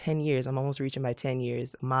almost 10 years. I'm almost reaching my 10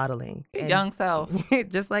 years modeling. And Young self.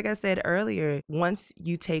 just like I said earlier, once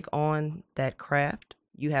you take on that craft,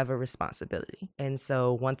 you have a responsibility. And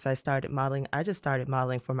so once I started modeling, I just started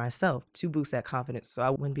modeling for myself to boost that confidence so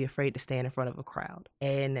I wouldn't be afraid to stand in front of a crowd.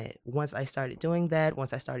 And once I started doing that,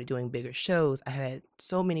 once I started doing bigger shows, I had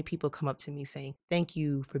so many people come up to me saying, thank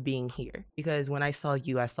you for being here. Because when I saw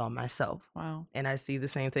you, I saw myself. Wow. And I see the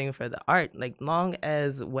same thing for the art. Like, long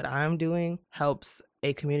as what I'm doing helps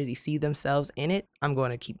a community see themselves in it, I'm going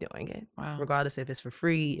to keep doing it. Wow. Regardless if it's for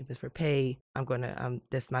free, if it's for pay,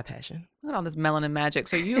 that's my passion. Look at all this melanin magic.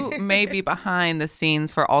 So you may be behind the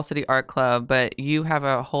scenes for All City Art Club, but you have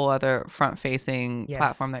a whole other front-facing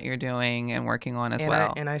platform that you're doing and working on as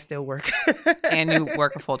well. And I still work. And you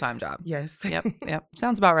work a full-time job. Yes. Yep.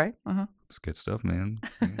 Sounds about right. It's good stuff, man.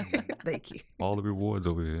 Thank you. All the rewards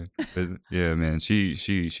over here. But yeah, man. She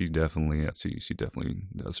definitely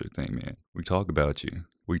does her thing, man. We talk about you.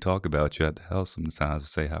 We talk about you at the house sometimes to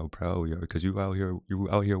say how proud we are because you out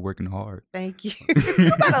here working hard. Thank you.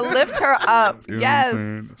 You gotta lift her up. You know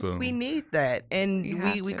Yes. so, We need that. And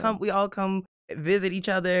we all come visit each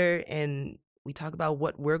other and we talk about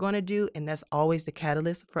what we're going to do, and that's always the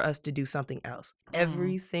catalyst for us to do something else.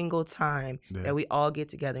 Every single time that we all get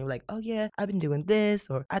together and we're like, oh yeah, I've been doing this,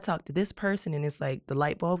 or I talked to this person, and it's like the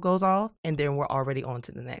light bulb goes off and then we're already on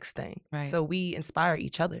to the next thing. Right. So we inspire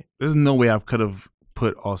each other. There's no way I could have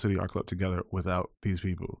put All City Art Club together without these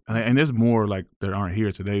people. And there's more like that aren't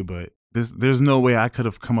here today, but there's no way I could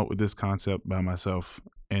have come up with this concept by myself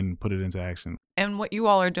and put it into action. And what you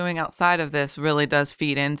all are doing outside of this really does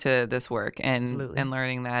feed into this work and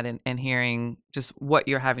learning that and hearing just what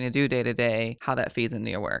you're having to do day to day, how that feeds into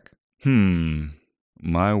your work.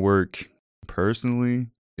 My work personally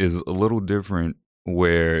is a little different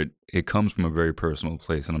where it comes from a very personal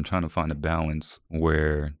place, and I'm trying to find a balance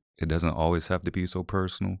where it doesn't always have to be so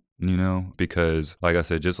personal, you know? Because like I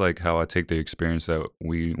said, just like how I take the experience that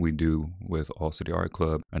we do with All City Art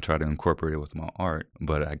Club, I try to incorporate it with my art,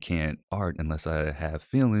 but I can't art unless I have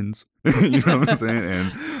feelings, you know what I'm saying?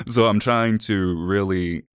 And so I'm trying to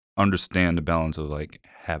really understand the balance of like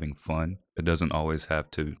having fun. It doesn't always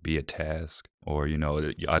have to be a task, or, you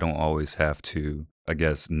know, I don't always have to, I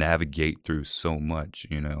guess, navigate through so much,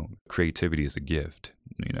 you know. Creativity is a gift,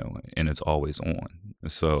 you know, and it's always on.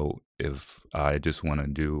 So if I just want to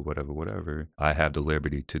do whatever, I have the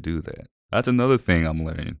liberty to do that. That's another thing I'm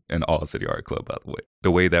learning in All City Art Club, by the way.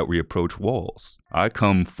 The way that we approach walls. I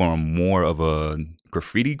come from more of a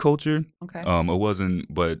graffiti culture. Okay. It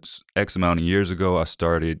wasn't, but X amount of years ago, I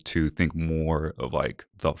started to think more of like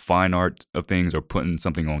the fine art of things, or putting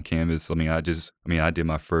something on canvas. I did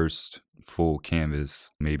my first full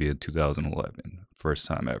canvas maybe in 2011. First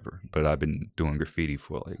time ever, but I've been doing graffiti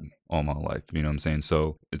for like all my life, you know what I'm saying?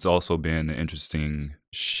 So it's also been an interesting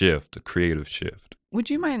shift, a creative shift.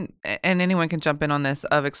 Would you mind, and anyone can jump in on this,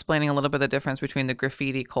 of explaining a little bit the difference between the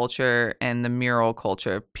graffiti culture and the mural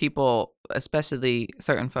culture? People, especially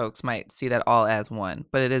certain folks, might see that all as one,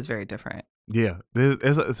 but it is very different. Yeah,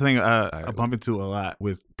 there's a thing I bump into a lot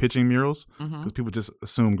with pitching murals, because people just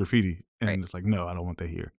assume graffiti, and it's like, no, I don't want that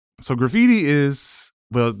here. So graffiti is,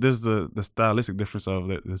 well, there's the stylistic difference of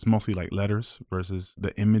it. It's mostly like letters versus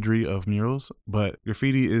the imagery of murals. But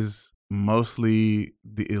graffiti is mostly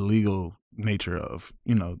the illegal nature of,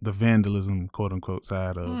 you know, the vandalism, quote unquote,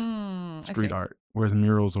 side of street art. Whereas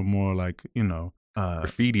murals are more like, you know,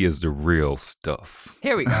 graffiti is the real stuff.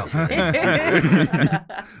 Here we go.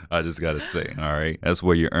 I just got to say, all right, that's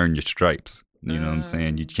where you earn your stripes. You know what I'm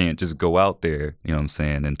saying? You can't just go out there, you know what I'm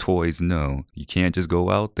saying? And toys know. You can't just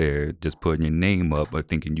go out there just putting your name up or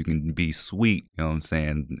thinking you can be sweet. You know what I'm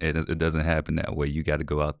saying? It doesn't happen that way. You got to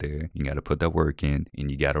go out there. You got to put that work in,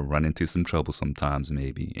 and you got to run into some trouble sometimes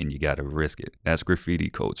maybe, and you got to risk it. That's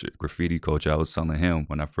graffiti culture. Graffiti culture, I was telling him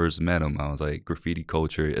when I first met him, I was like, graffiti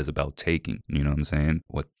culture is about taking, you know what I'm saying?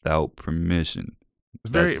 Without permission.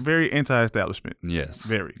 It's very, very anti-establishment. Yes.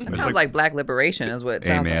 Very. That sounds like black liberation is what it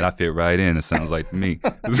sounds like. Hey, man, like. I fit right in. It sounds like to me.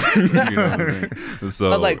 You know what I mean?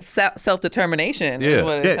 So, it's like self-determination.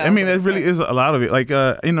 Yeah. I mean, that really is a lot of it. Like,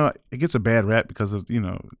 you know, it gets a bad rap because of, you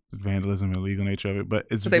know, vandalism and illegal nature of it, but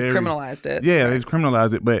it's they've criminalized it. Yeah, they've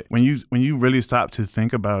criminalized it. But when you really stop to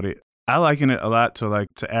think about it, I liken it a lot to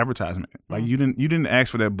advertisement. Like you didn't ask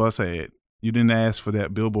for that bus ad. You didn't ask for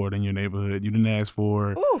that billboard in your neighborhood. You didn't ask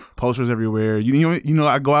for posters everywhere. You know,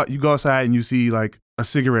 you go outside and you see like a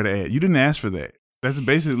cigarette ad. You didn't ask for that. That's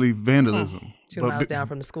basically vandalism. 2 miles down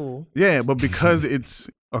from the school. Yeah, but because it's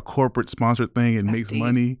a corporate sponsored thing, it makes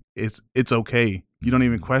money. It's okay. You don't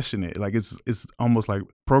even question it. Like it's almost like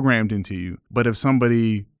programmed into you. But if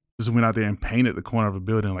somebody just went out there and painted the corner of a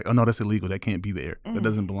building, like, oh no, that's illegal. That can't be there. That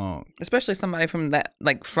doesn't belong. Especially somebody from that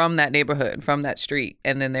neighborhood, from that street,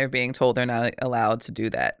 and then they're being told they're not allowed to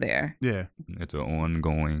do that there. Yeah. It's an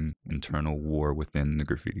ongoing internal war within the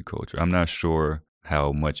graffiti culture. I'm not sure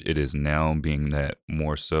how much it is now, being that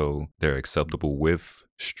more so they're acceptable with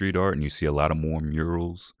street art, and you see a lot of more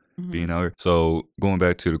murals being out here. So going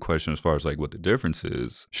back to the question as far as like what the difference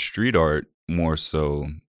is, street art more so,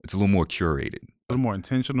 it's a little more curated. A little more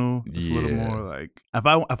intentional. It's a little more like,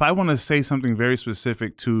 if I want to say something very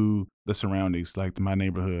specific to the surroundings, like my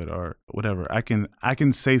neighborhood or whatever, I can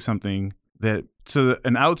say something that to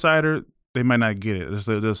an outsider, they might not get it.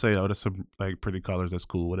 They'll say, oh, that's some like pretty colors, that's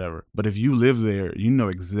cool, whatever. But if you live there, you know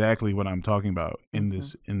exactly what I'm talking about in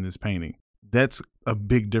this painting. That's a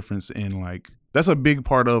big difference in like, that's a big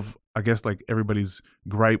part of, I guess, like everybody's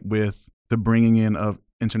gripe with the bringing in of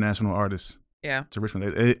international artists. Yeah. To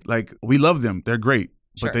Richmond. Like, we love them. They're great.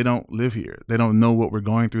 But they don't live here. They don't know what we're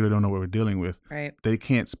going through. They don't know what we're dealing with. Right. They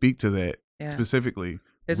can't speak to that specifically.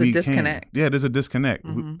 There's a disconnect. Yeah, there's a disconnect.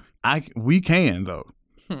 We can, though.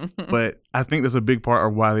 But I think that's a big part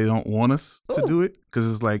of why they don't want us to do it. Because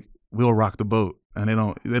it's like, we'll rock the boat. And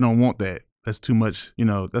they don't want that. That's too much, you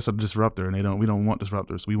know, that's a disruptor, and we don't want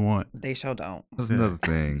disruptors. They sure don't. That's another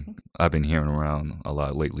thing I've been hearing around a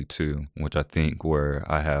lot lately too, which I think where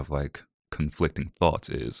I have like conflicting thoughts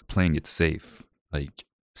is playing it safe. Like,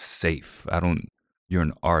 safe. You're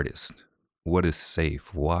an artist. What is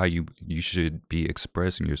safe? Why you should be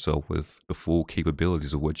expressing yourself with the full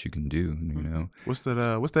capabilities of what you can do, you know? What's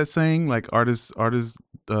that saying? Like, artists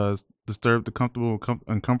disturb the comfortable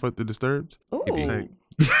and comfort the disturbed? Ooh. Like,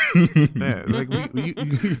 yeah, like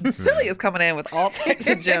Silly is coming in with all types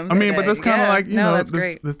of gems. I mean, but that's kind of like, you know, that's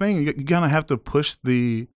great. The thing, you kind of have to push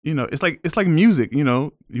the, you know, it's like music, you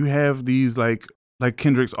know, you have these like like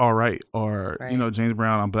Kendrick's All Right, or, Right. you know, James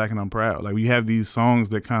Brown, I'm Black and I'm Proud. Like we have these songs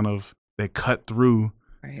that kind of, they cut through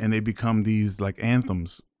Right. and they become these like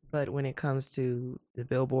anthems. But when it comes to the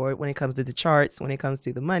Billboard, when it comes to the charts, when it comes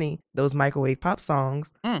to the money, those microwave pop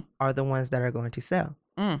songs Mm. are the ones that are going to sell.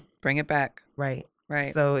 Bring it back. Right.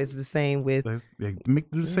 Right. So it's the same with They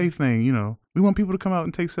make the safe thing, you know. We want people to come out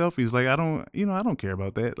and take selfies. Like I don't care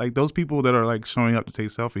about that. Like those people that are like showing up to take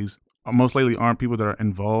selfies most lately aren't people that are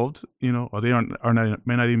involved, you know, or they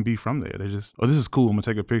may not even be from there. They just, oh, this is cool, I'm gonna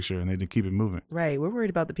take a picture, and they just keep it moving. right. We're worried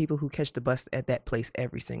about the people who catch the bus at that place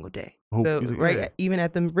every single day. Oh, So, yeah. right, even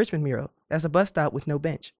at the Richmond mural, that's a bus stop with no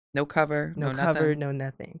bench, no cover. no nothing. cover, no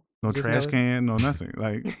nothing. No Just trash know- can, no nothing.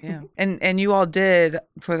 Like Yeah. And you all did,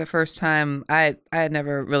 for the first time, I had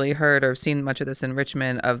never really heard or seen much of this in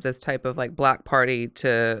Richmond, of this type of like block party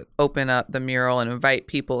to open up the mural and invite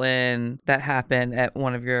people in. That happened at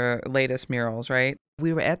one of your latest murals, right?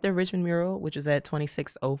 We were at the Richmond mural, which was at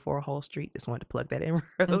 2604 Hall Street. Just wanted to plug that in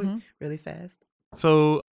really, Mhm. really fast.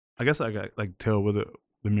 so. I guess I got like tell where the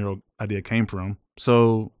mural idea came from.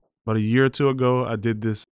 So about a year or two ago, I did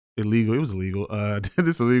this illegal. It was illegal. I did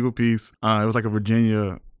this illegal piece. It was like a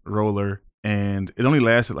Virginia roller, and it only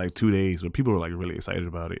lasted like 2 days, but people were like really excited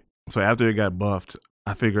about it. So after it got buffed,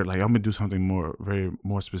 I figured like I'm gonna do something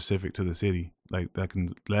more specific to the city, like that can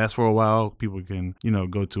last for a while. People can, you know,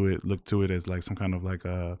 go to it, look to it as like some kind of like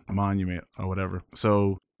a monument or whatever.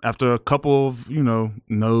 So after a couple of, you know,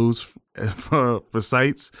 no's for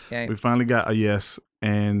sites, Yeah. we finally got a yes,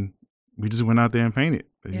 and we just went out there and painted.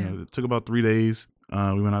 You Yeah. know, it took about 3 days.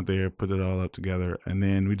 We went out there, put it all up together, and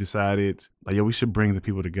then we decided, like, yeah, we should bring the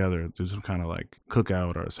people together, do some kind of like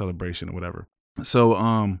cookout or celebration or whatever.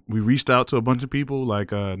 So we reached out to a bunch of people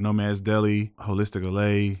like Nomad's Deli, Holistic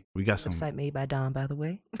LA. We got some Website made by Don, by the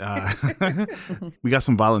way. we got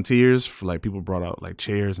some volunteers for like people brought out like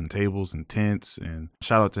chairs and tables and tents, and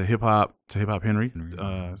shout out to Hip Hop Henry,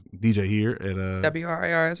 DJ here at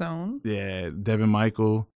WRIR's own. yeah, Devin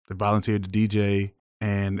Michael. They volunteered to DJ,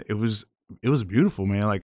 and it was beautiful, man.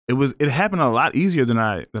 Like it happened a lot easier than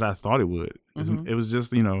I thought it would. Mhm. It was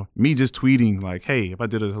just, you know, me just tweeting like, hey, if I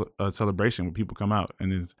did a celebration where people come out,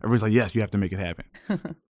 and everybody's like, yes, you have to make it happen.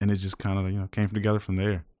 And it just kind of, you know, came together from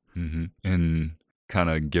there. Mm-hmm. And kind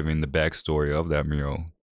of giving the backstory of that mural.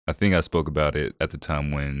 I think I spoke about it at the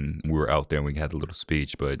time when we were out there and we had a little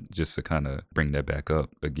speech, but just to kind of bring that back up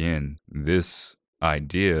again, this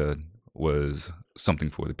idea was something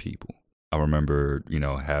for the people. I remember, you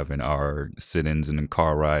know, having our sit-ins and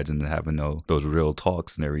car rides and having those real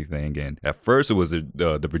talks and everything. And at first it was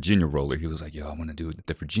the Virginia roller. He was like, yo, I want to do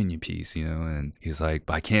the Virginia piece, you know? And he was like,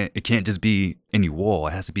 but it can't just be any wall.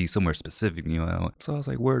 It has to be somewhere specific, you know? So I was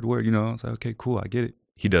like, word, you know? I was like, okay, cool, I get it.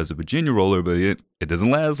 He does the Virginia roller, but it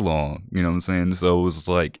doesn't last long. You know what I'm saying? So it was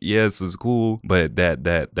like, yes, it's cool, but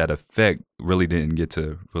that effect really didn't get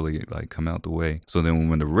to really like come out the way. So then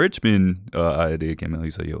when the Richmond idea came out,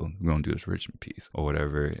 he said, yo, we're gonna do this Richmond piece or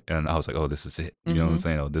whatever. And I was like, oh, this is it. You know what I'm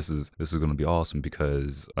saying? Oh, this is gonna be awesome,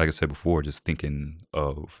 because like I said before, just thinking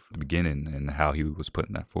of the beginning and how he was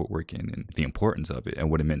putting that footwork in and the importance of it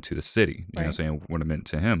and what it meant to the city. You know what I'm saying? What it meant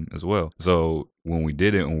to him as well. So when we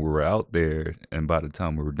did it and we were out there, and by the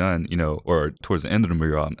time we were done, you know, or towards the end of the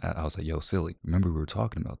mural, I was like, yo, silly, remember we were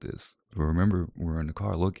talking about this? Remember we were in the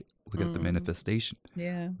car, look at the manifestation.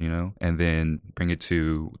 Yeah. You know, and then bring it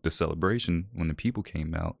to the celebration when the people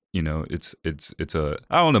came out. You know, it's a,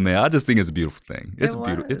 I don't know, man. I just think it's a beautiful thing. It's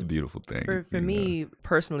a beautiful thing. For you know? me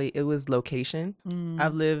personally, it was location.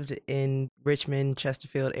 I've lived in Richmond,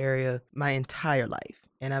 Chesterfield area my entire life,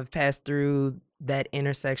 and I've passed through that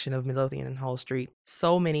intersection of Midlothian and Hall Street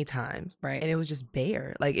so many times. Right. And it was just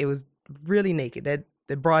bare. Like, it was really naked. That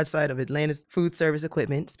the broad side of Atlanta's food service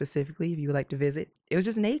equipment, specifically, if you would like to visit, it was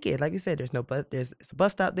just naked. Like you said, there's no bus. It's a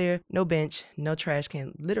bus stop there, no bench, no trash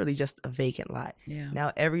can, literally just a vacant lot. Yeah.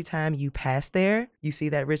 Now, every time you pass there, you see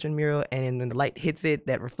that Richmond mural, and when the light hits it,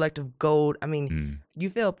 that reflective gold, I mean, you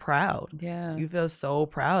feel proud. Yeah. You feel so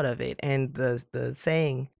proud of it. And the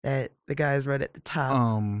saying that the guys wrote at the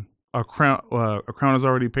top. Our crown is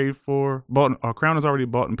already paid for. Our crown is already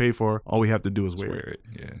bought and paid for. All we have to do is wear it.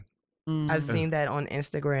 Yeah. I've seen that on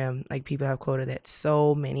Instagram. Like, people have quoted that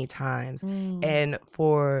so many times. And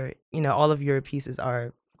for, you know, all of your pieces are,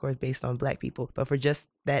 of course, based on Black people. But for just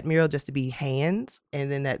that mural, just to be hands,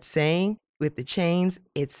 and then that saying with the chains,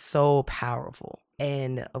 it's so powerful.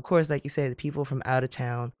 And of course, like you said, the people from out of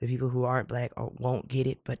town, the people who aren't Black or won't get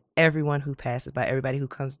it, but everyone who passes by, everybody who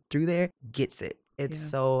comes through there gets it. It's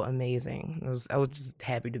so amazing. I was just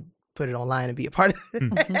happy to put it online and be a part of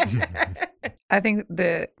it. I think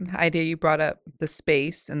the idea you brought up, the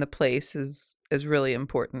space and the place, is is really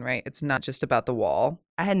important, right? It's not just about the wall.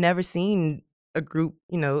 I had never seen a group,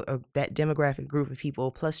 that demographic group of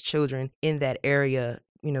people plus children in that area,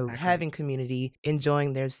 Exactly. having community,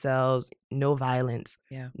 enjoying themselves, no violence,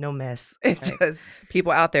 Yeah. no mess. It's Right. just,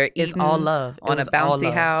 People out there it's eating all love. It on a was all bouncy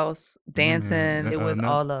love. house, dancing. It was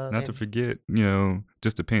all love. Not to and- forget,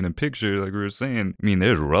 just to paint a picture, like we were saying. I mean,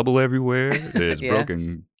 there's rubble everywhere. There's Yeah.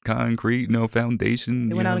 broken concrete, no foundation.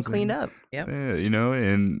 They you went know out what and I'm cleaned saying? up. Yep. Yeah,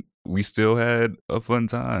 and we still had a fun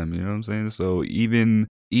time. You know what I'm saying? So even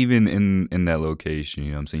in that location,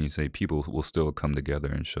 you know what I'm saying, you say people will still come together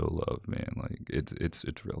and show love, man. Like it's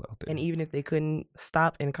real out there. And even if they couldn't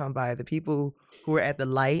stop and come by, the people who were at the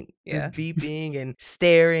light Yeah. just beeping and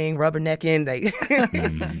staring, rubbernecking, like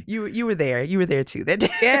Mhm. you were there. You were there too that day.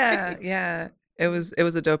 Yeah. It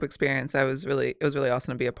was a dope experience. It was really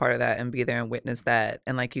awesome to be a part of that and be there and witness that.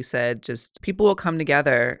 And like you said, just people will come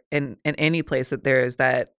together in any place that there is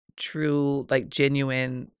that true, like,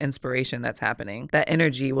 genuine inspiration that's happening. That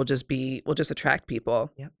energy will just attract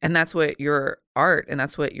people. Yep. And that's what your art and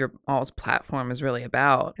that's what your all's platform is really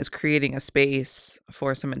about, is creating a space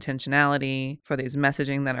for some intentionality, for these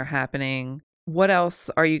messaging that are happening. What else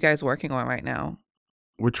are you guys working on right now?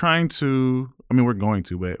 We're trying to, we're going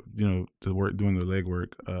to, but, doing the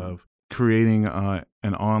legwork of creating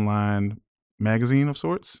an online magazine of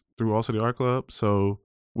sorts through All City Art Club. So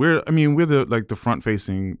we're the front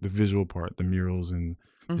facing, the visual part, the murals and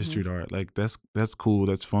the street art. Like that's cool.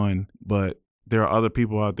 That's fun. But there are other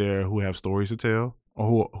people out there who have stories to tell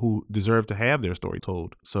or who deserve to have their story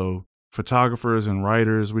told. So photographers and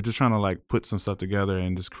writers, we're just trying to like put some stuff together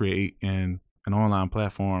and just create an online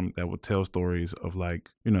platform that will tell stories of, like,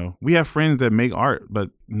 we have friends that make art,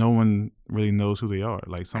 but no one really knows who they are.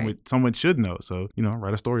 Like someone should know. So,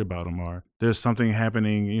 write a story about them, or there's something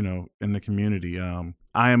happening, in the community.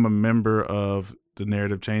 I am a member of the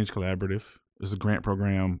Narrative Change Collaborative. It's a grant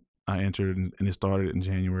program I entered and it started in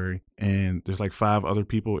January. And there's like 5 other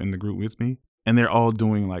people in the group with me, and they're all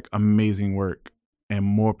doing like amazing work, and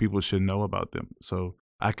more people should know about them. So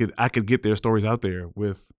I could get their stories out there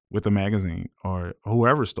with a magazine or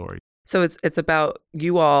whoever's story. So it's about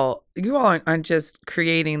you all aren't just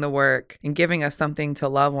creating the work and giving us something to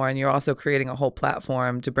love on. You're also creating a whole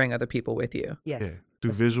platform to bring other people with you. Yes. Yeah.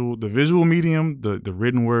 Through the visual medium, the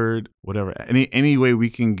written word, whatever. Any way we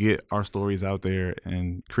can get our stories out there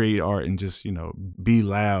and create art and just, be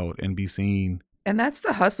loud and be seen. And that's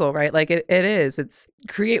the hustle, right? Like it is. It's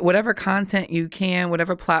create whatever content you can,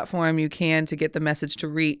 whatever platform you can to get the message to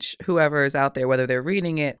reach whoever is out there, whether they're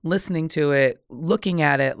reading it, listening to it, looking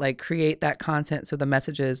at it, like create that content so the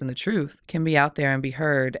messages and the truth can be out there and be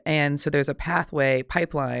heard. And so there's a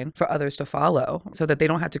pipeline for others to follow so that they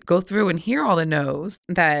don't have to go through and hear all the no's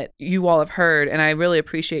that you all have heard. And I really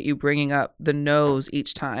appreciate you bringing up the no's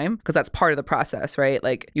each time, because that's part of the process, right?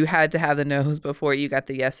 Like you had to have the no's before you got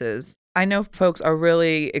the yeses. I know folks are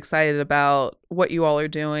really excited about what you all are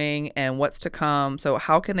doing and what's to come. So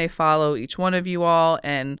how can they follow each one of you all,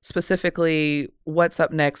 and specifically what's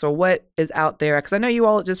up next or what is out there? Because I know you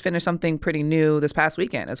all just finished something pretty new this past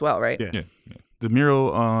weekend as well, right? Yeah. The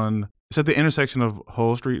mural it's at the intersection of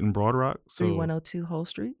Hull Street and Broad Rock. So 3102 Hull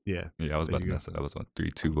Street. Yeah. Yeah, I was There about to you go. mess it. I was on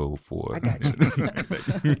 3204. I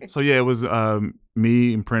got you. So yeah, it was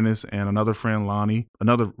me and Prentice and another friend, Lonnie,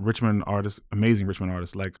 another Richmond artist, amazing Richmond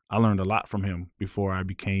artist. Like I learned a lot from him before I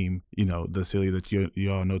became, the Celia that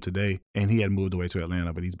you all know today. And he had moved away to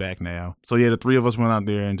Atlanta, but he's back now. So yeah, the 3 of us went out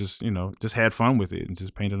there and just had fun with it and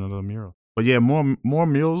just painted another mural. But yeah, more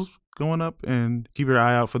murals going up, and keep your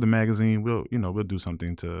eye out for the magazine. We'll do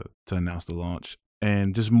something to announce the launch.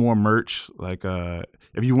 And just more merch. Like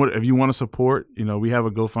if you want to support, we have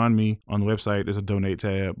a GoFundMe on the website. There's a donate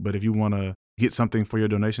tab. But if you want to get something for your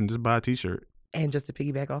donation, just buy a t-shirt. And just to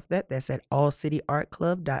piggyback off that's at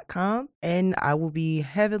allcityartclub.com. And I will be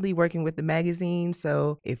heavily working with the magazine.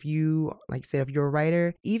 So if you, like I said, if you're a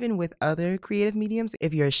writer, even with other creative mediums,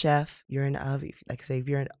 if you're a chef, if you're an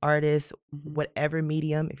artist, whatever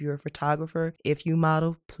medium, if you're a photographer, if you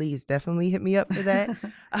model, please definitely hit me up for that.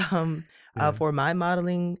 For my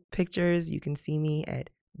modeling pictures, you can see me at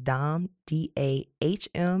Dom,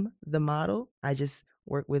 DAHM, the model. I just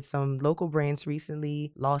worked with some local brands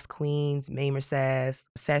recently, Lost Queens, Mamer Sass,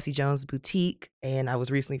 Sassy Jones Boutique, and I was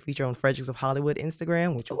recently featured on Fredericks of Hollywood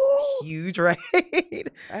Instagram, which was huge, right?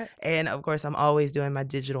 And of course, I'm always doing my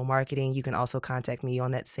digital marketing. You can also contact me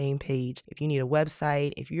on that same page. If you need a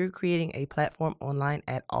website, if you're creating a platform online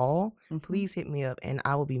at all, please hit me up and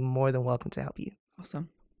I will be more than welcome to help you. Awesome.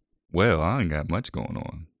 Well, I ain't got much going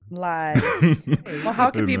on. Lies. Well, how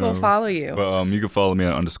can people follow you? Well, you can follow me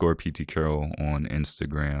at _PT Carroll on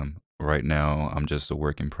Instagram. Right now, I'm just a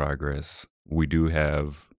work in progress. we do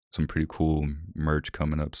have some pretty cool merch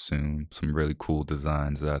coming up soon, some really cool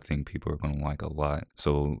designs that I think people are going to like a lot.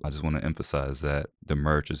 So I just want to emphasize that the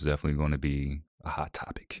merch is definitely going to be a hot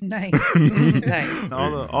topic. Nice. Nice.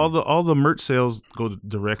 All the merch sales go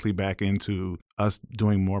directly back into us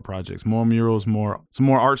doing more projects, more murals, some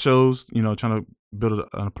more art shows, trying to build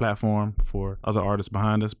a platform for other artists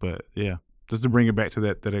behind us. But yeah, just to bring it back to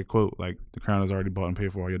that quote, like the crown is already bought and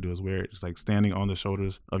paid for, all you do is wear it. It's like standing on the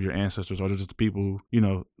shoulders of your ancestors, or just the people,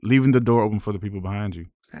 leaving the door open for the people behind you.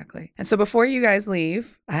 Exactly. And so before you guys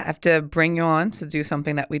leave, I have to bring you on to do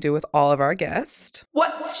something that we do with all of our guests.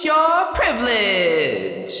 What's your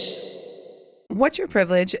privilege? What's Your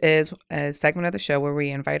Privilege is a segment of the show where we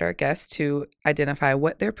invite our guests to identify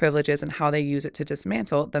what their privilege is and how they use it to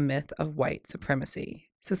dismantle the myth of white supremacy.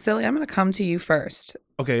 So, Silly, I'm going to come to you first.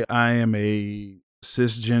 Okay, I am a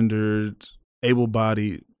cisgendered,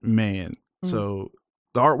 able-bodied man. So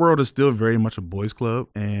the art world is still very much a boys' club,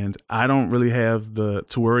 and I don't really have to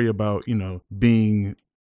worry about, being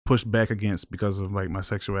pushed back against because of like my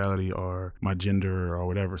sexuality or my gender or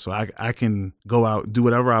whatever. So I can go out, do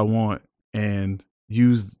whatever I want, and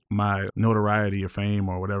use my notoriety or fame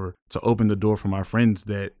or whatever to open the door for my friends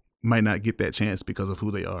that might not get that chance because of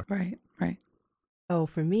who they are. Right. Oh,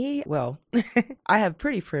 for me, well, I have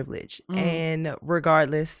pretty privilege. And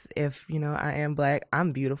regardless if, I am Black,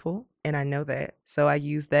 I'm beautiful. And I know that. So I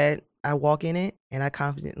use that. I walk in it and I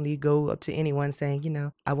confidently go up to anyone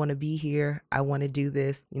saying, I want to be here. I want to do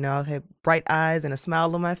this. I'll have bright eyes and a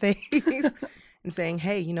smile on my face. And saying,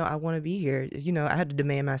 hey, I want to be here. I had to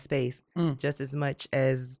demand my space just as much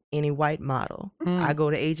as any white model. I go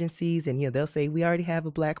to agencies and, they'll say, we already have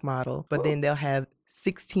a Black model, but then they'll have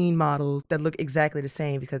 16 models that look exactly the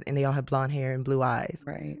same and they all have blonde hair and blue eyes.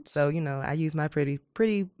 Right. So, I use my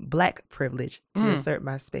pretty Black privilege to assert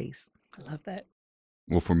my space. I love that.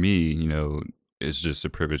 Well, for me, it's just a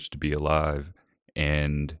privilege to be alive,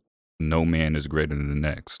 and no man is greater than the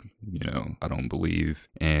next. I don't believe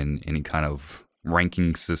in any kind of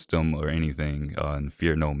ranking system or anything, and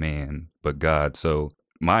fear no man but God. So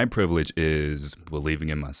my privilege is believing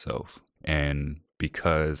in myself, and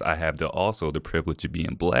because I have also the privilege of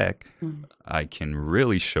being Black, I can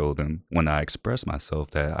really show them when I express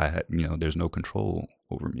myself that there's no control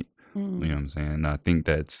over me. You know what I'm saying? And I think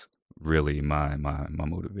that's really my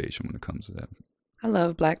motivation when it comes to that. I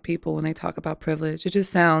love Black people when they talk about privilege. It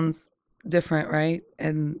just sounds different, right?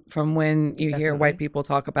 And from when you hear white people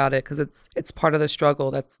talk about it, because it's part of the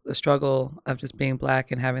struggle. That's the struggle of just being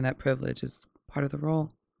Black, and having that privilege is part of the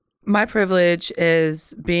role. My privilege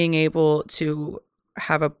is being able to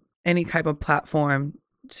have any type of platform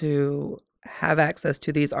to have access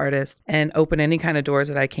to these artists and open any kind of doors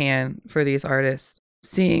that I can for these artists.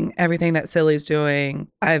 Seeing everything that Silly's doing,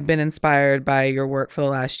 I've been inspired by your work for the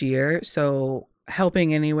last year. So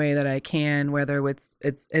helping any way that I can, whether it's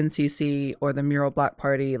NCC or the Mural Block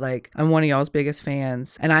Party, like I'm one of y'all's biggest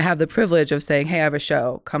fans. And I have the privilege of saying, hey, I have a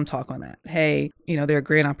show, come talk on that. Hey, there are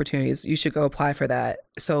grant opportunities. You should go apply for that.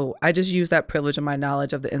 So I just use that privilege and my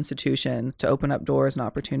knowledge of the institution to open up doors and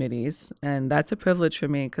opportunities. And that's a privilege for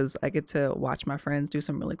me because I get to watch my friends do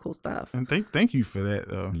some really cool stuff. And thank you for that,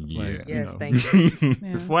 though. Yeah. Yes, thank you.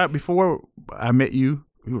 Yeah. Before I met you,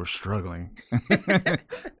 we were struggling.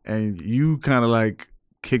 And you kind of like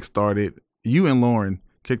kickstarted, you and Lauren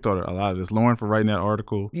kickstarted a lot of this. Lauren for writing that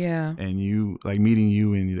article. Yeah. And you, like meeting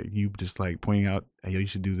you and you just like pointing out, hey, yo, you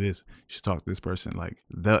should do this. You should talk to this person. Like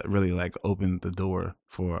that really like opened the door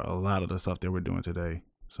for a lot of the stuff that we're doing today.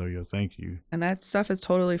 So, yo, thank you. And that stuff is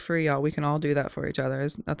totally free, y'all. We can all do that for each other.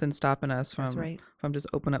 There's nothing stopping us from just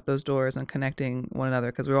open up those doors and connecting one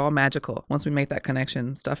another, because we're all magical. Once we make that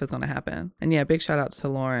connection, stuff is going to happen. And yeah, big shout out to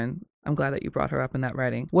Lauren. I'm glad that you brought her up in that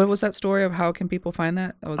writing. What was that story of how can people find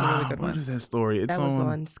that? That was a really good one. What is that story? That was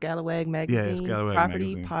on Scalawag Magazine. Yeah, Scalawag Property,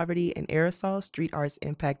 Magazine. Poverty, and Aerosol, Street Art's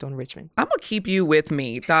Impact on Richmond. I'm going to keep you with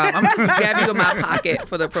me, Dom. I'm going to just grab you in my pocket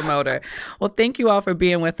for the promoter. Well, thank you all for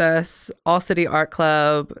being with us. All City Art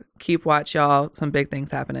Club. Keep watch, y'all. Some big things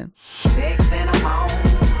happening. 6 in the morning,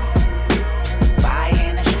 fire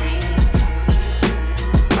in the street,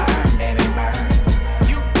 burn, baby, burn.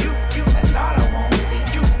 You, that's all I want to see.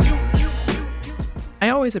 I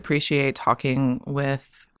always appreciate talking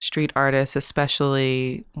with street artists,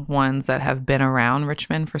 especially ones that have been around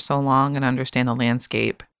Richmond for so long and understand the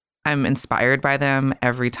landscape. I'm inspired by them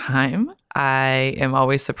every time. I am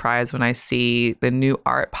always surprised when I see the new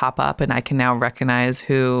art pop up and I can now recognize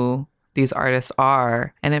who these artists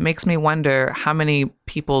are. And it makes me wonder how many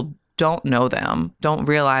people don't know them, don't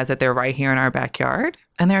realize that they're right here in our backyard.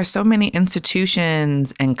 And there are so many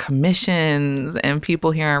institutions and commissions and people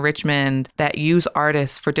here in Richmond that use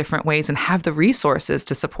artists for different ways and have the resources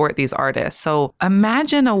to support these artists. So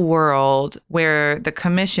imagine a world where the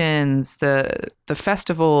commissions, the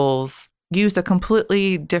festivals used a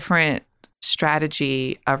completely different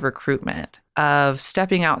strategy of recruitment, of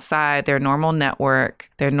stepping outside their normal network,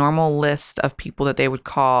 their normal list of people that they would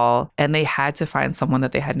call, and they had to find someone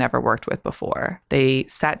that they had never worked with before. They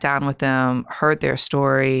sat down with them, heard their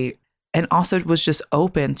story, and also was just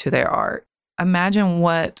open to their art. Imagine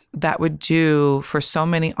what that would do for so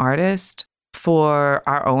many artists, for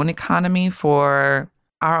our own economy, for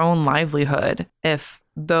our own livelihood, if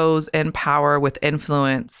those in power with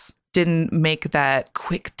influence didn't make that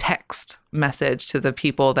quick text message to the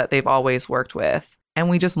people that they've always worked with. And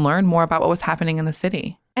we just learned more about what was happening in the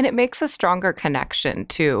city. And it makes a stronger connection,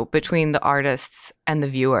 too, between the artists and the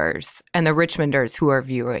viewers and the Richmonders who are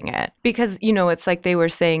viewing it. Because, you know, it's like they were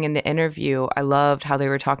saying in the interview, I loved how they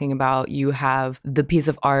were talking about you have the piece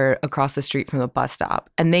of art across the street from the bus stop,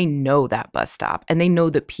 and they know that bus stop, and they know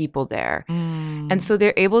the people there. And so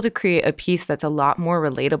they're able to create a piece that's a lot more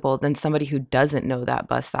relatable than somebody who doesn't know that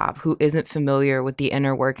bus stop, who isn't familiar with the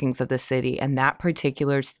inner workings of the city and that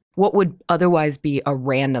particular what would otherwise be a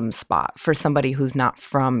random spot for somebody who's not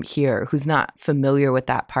from here, who's not familiar with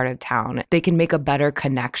that part of town. They can make a better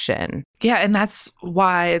connection. Yeah, and that's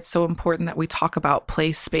why it's so important that we talk about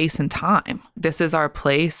place, space, and time. This is our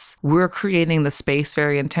place. We're creating the space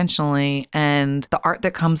very intentionally, and the art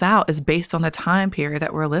that comes out is based on the time period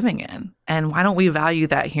that we're living in. And why don't we value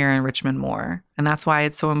that here in Richmond more? And that's why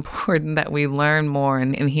it's so important that we learn more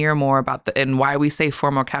and hear more about and why we say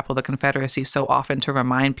former capital of the Confederacy so often, to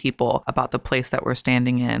remind people about the place that we're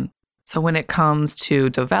standing in. So when it comes to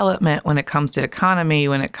development, when it comes to economy,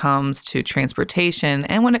 when it comes to transportation,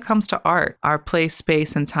 and when it comes to art, our place,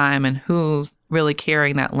 space, and time, and who's really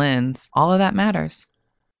carrying that lens, all of that matters.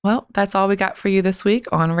 Well, that's all we got for you this week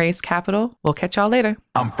on Race Capital. We'll catch y'all later.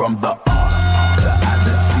 I'm from the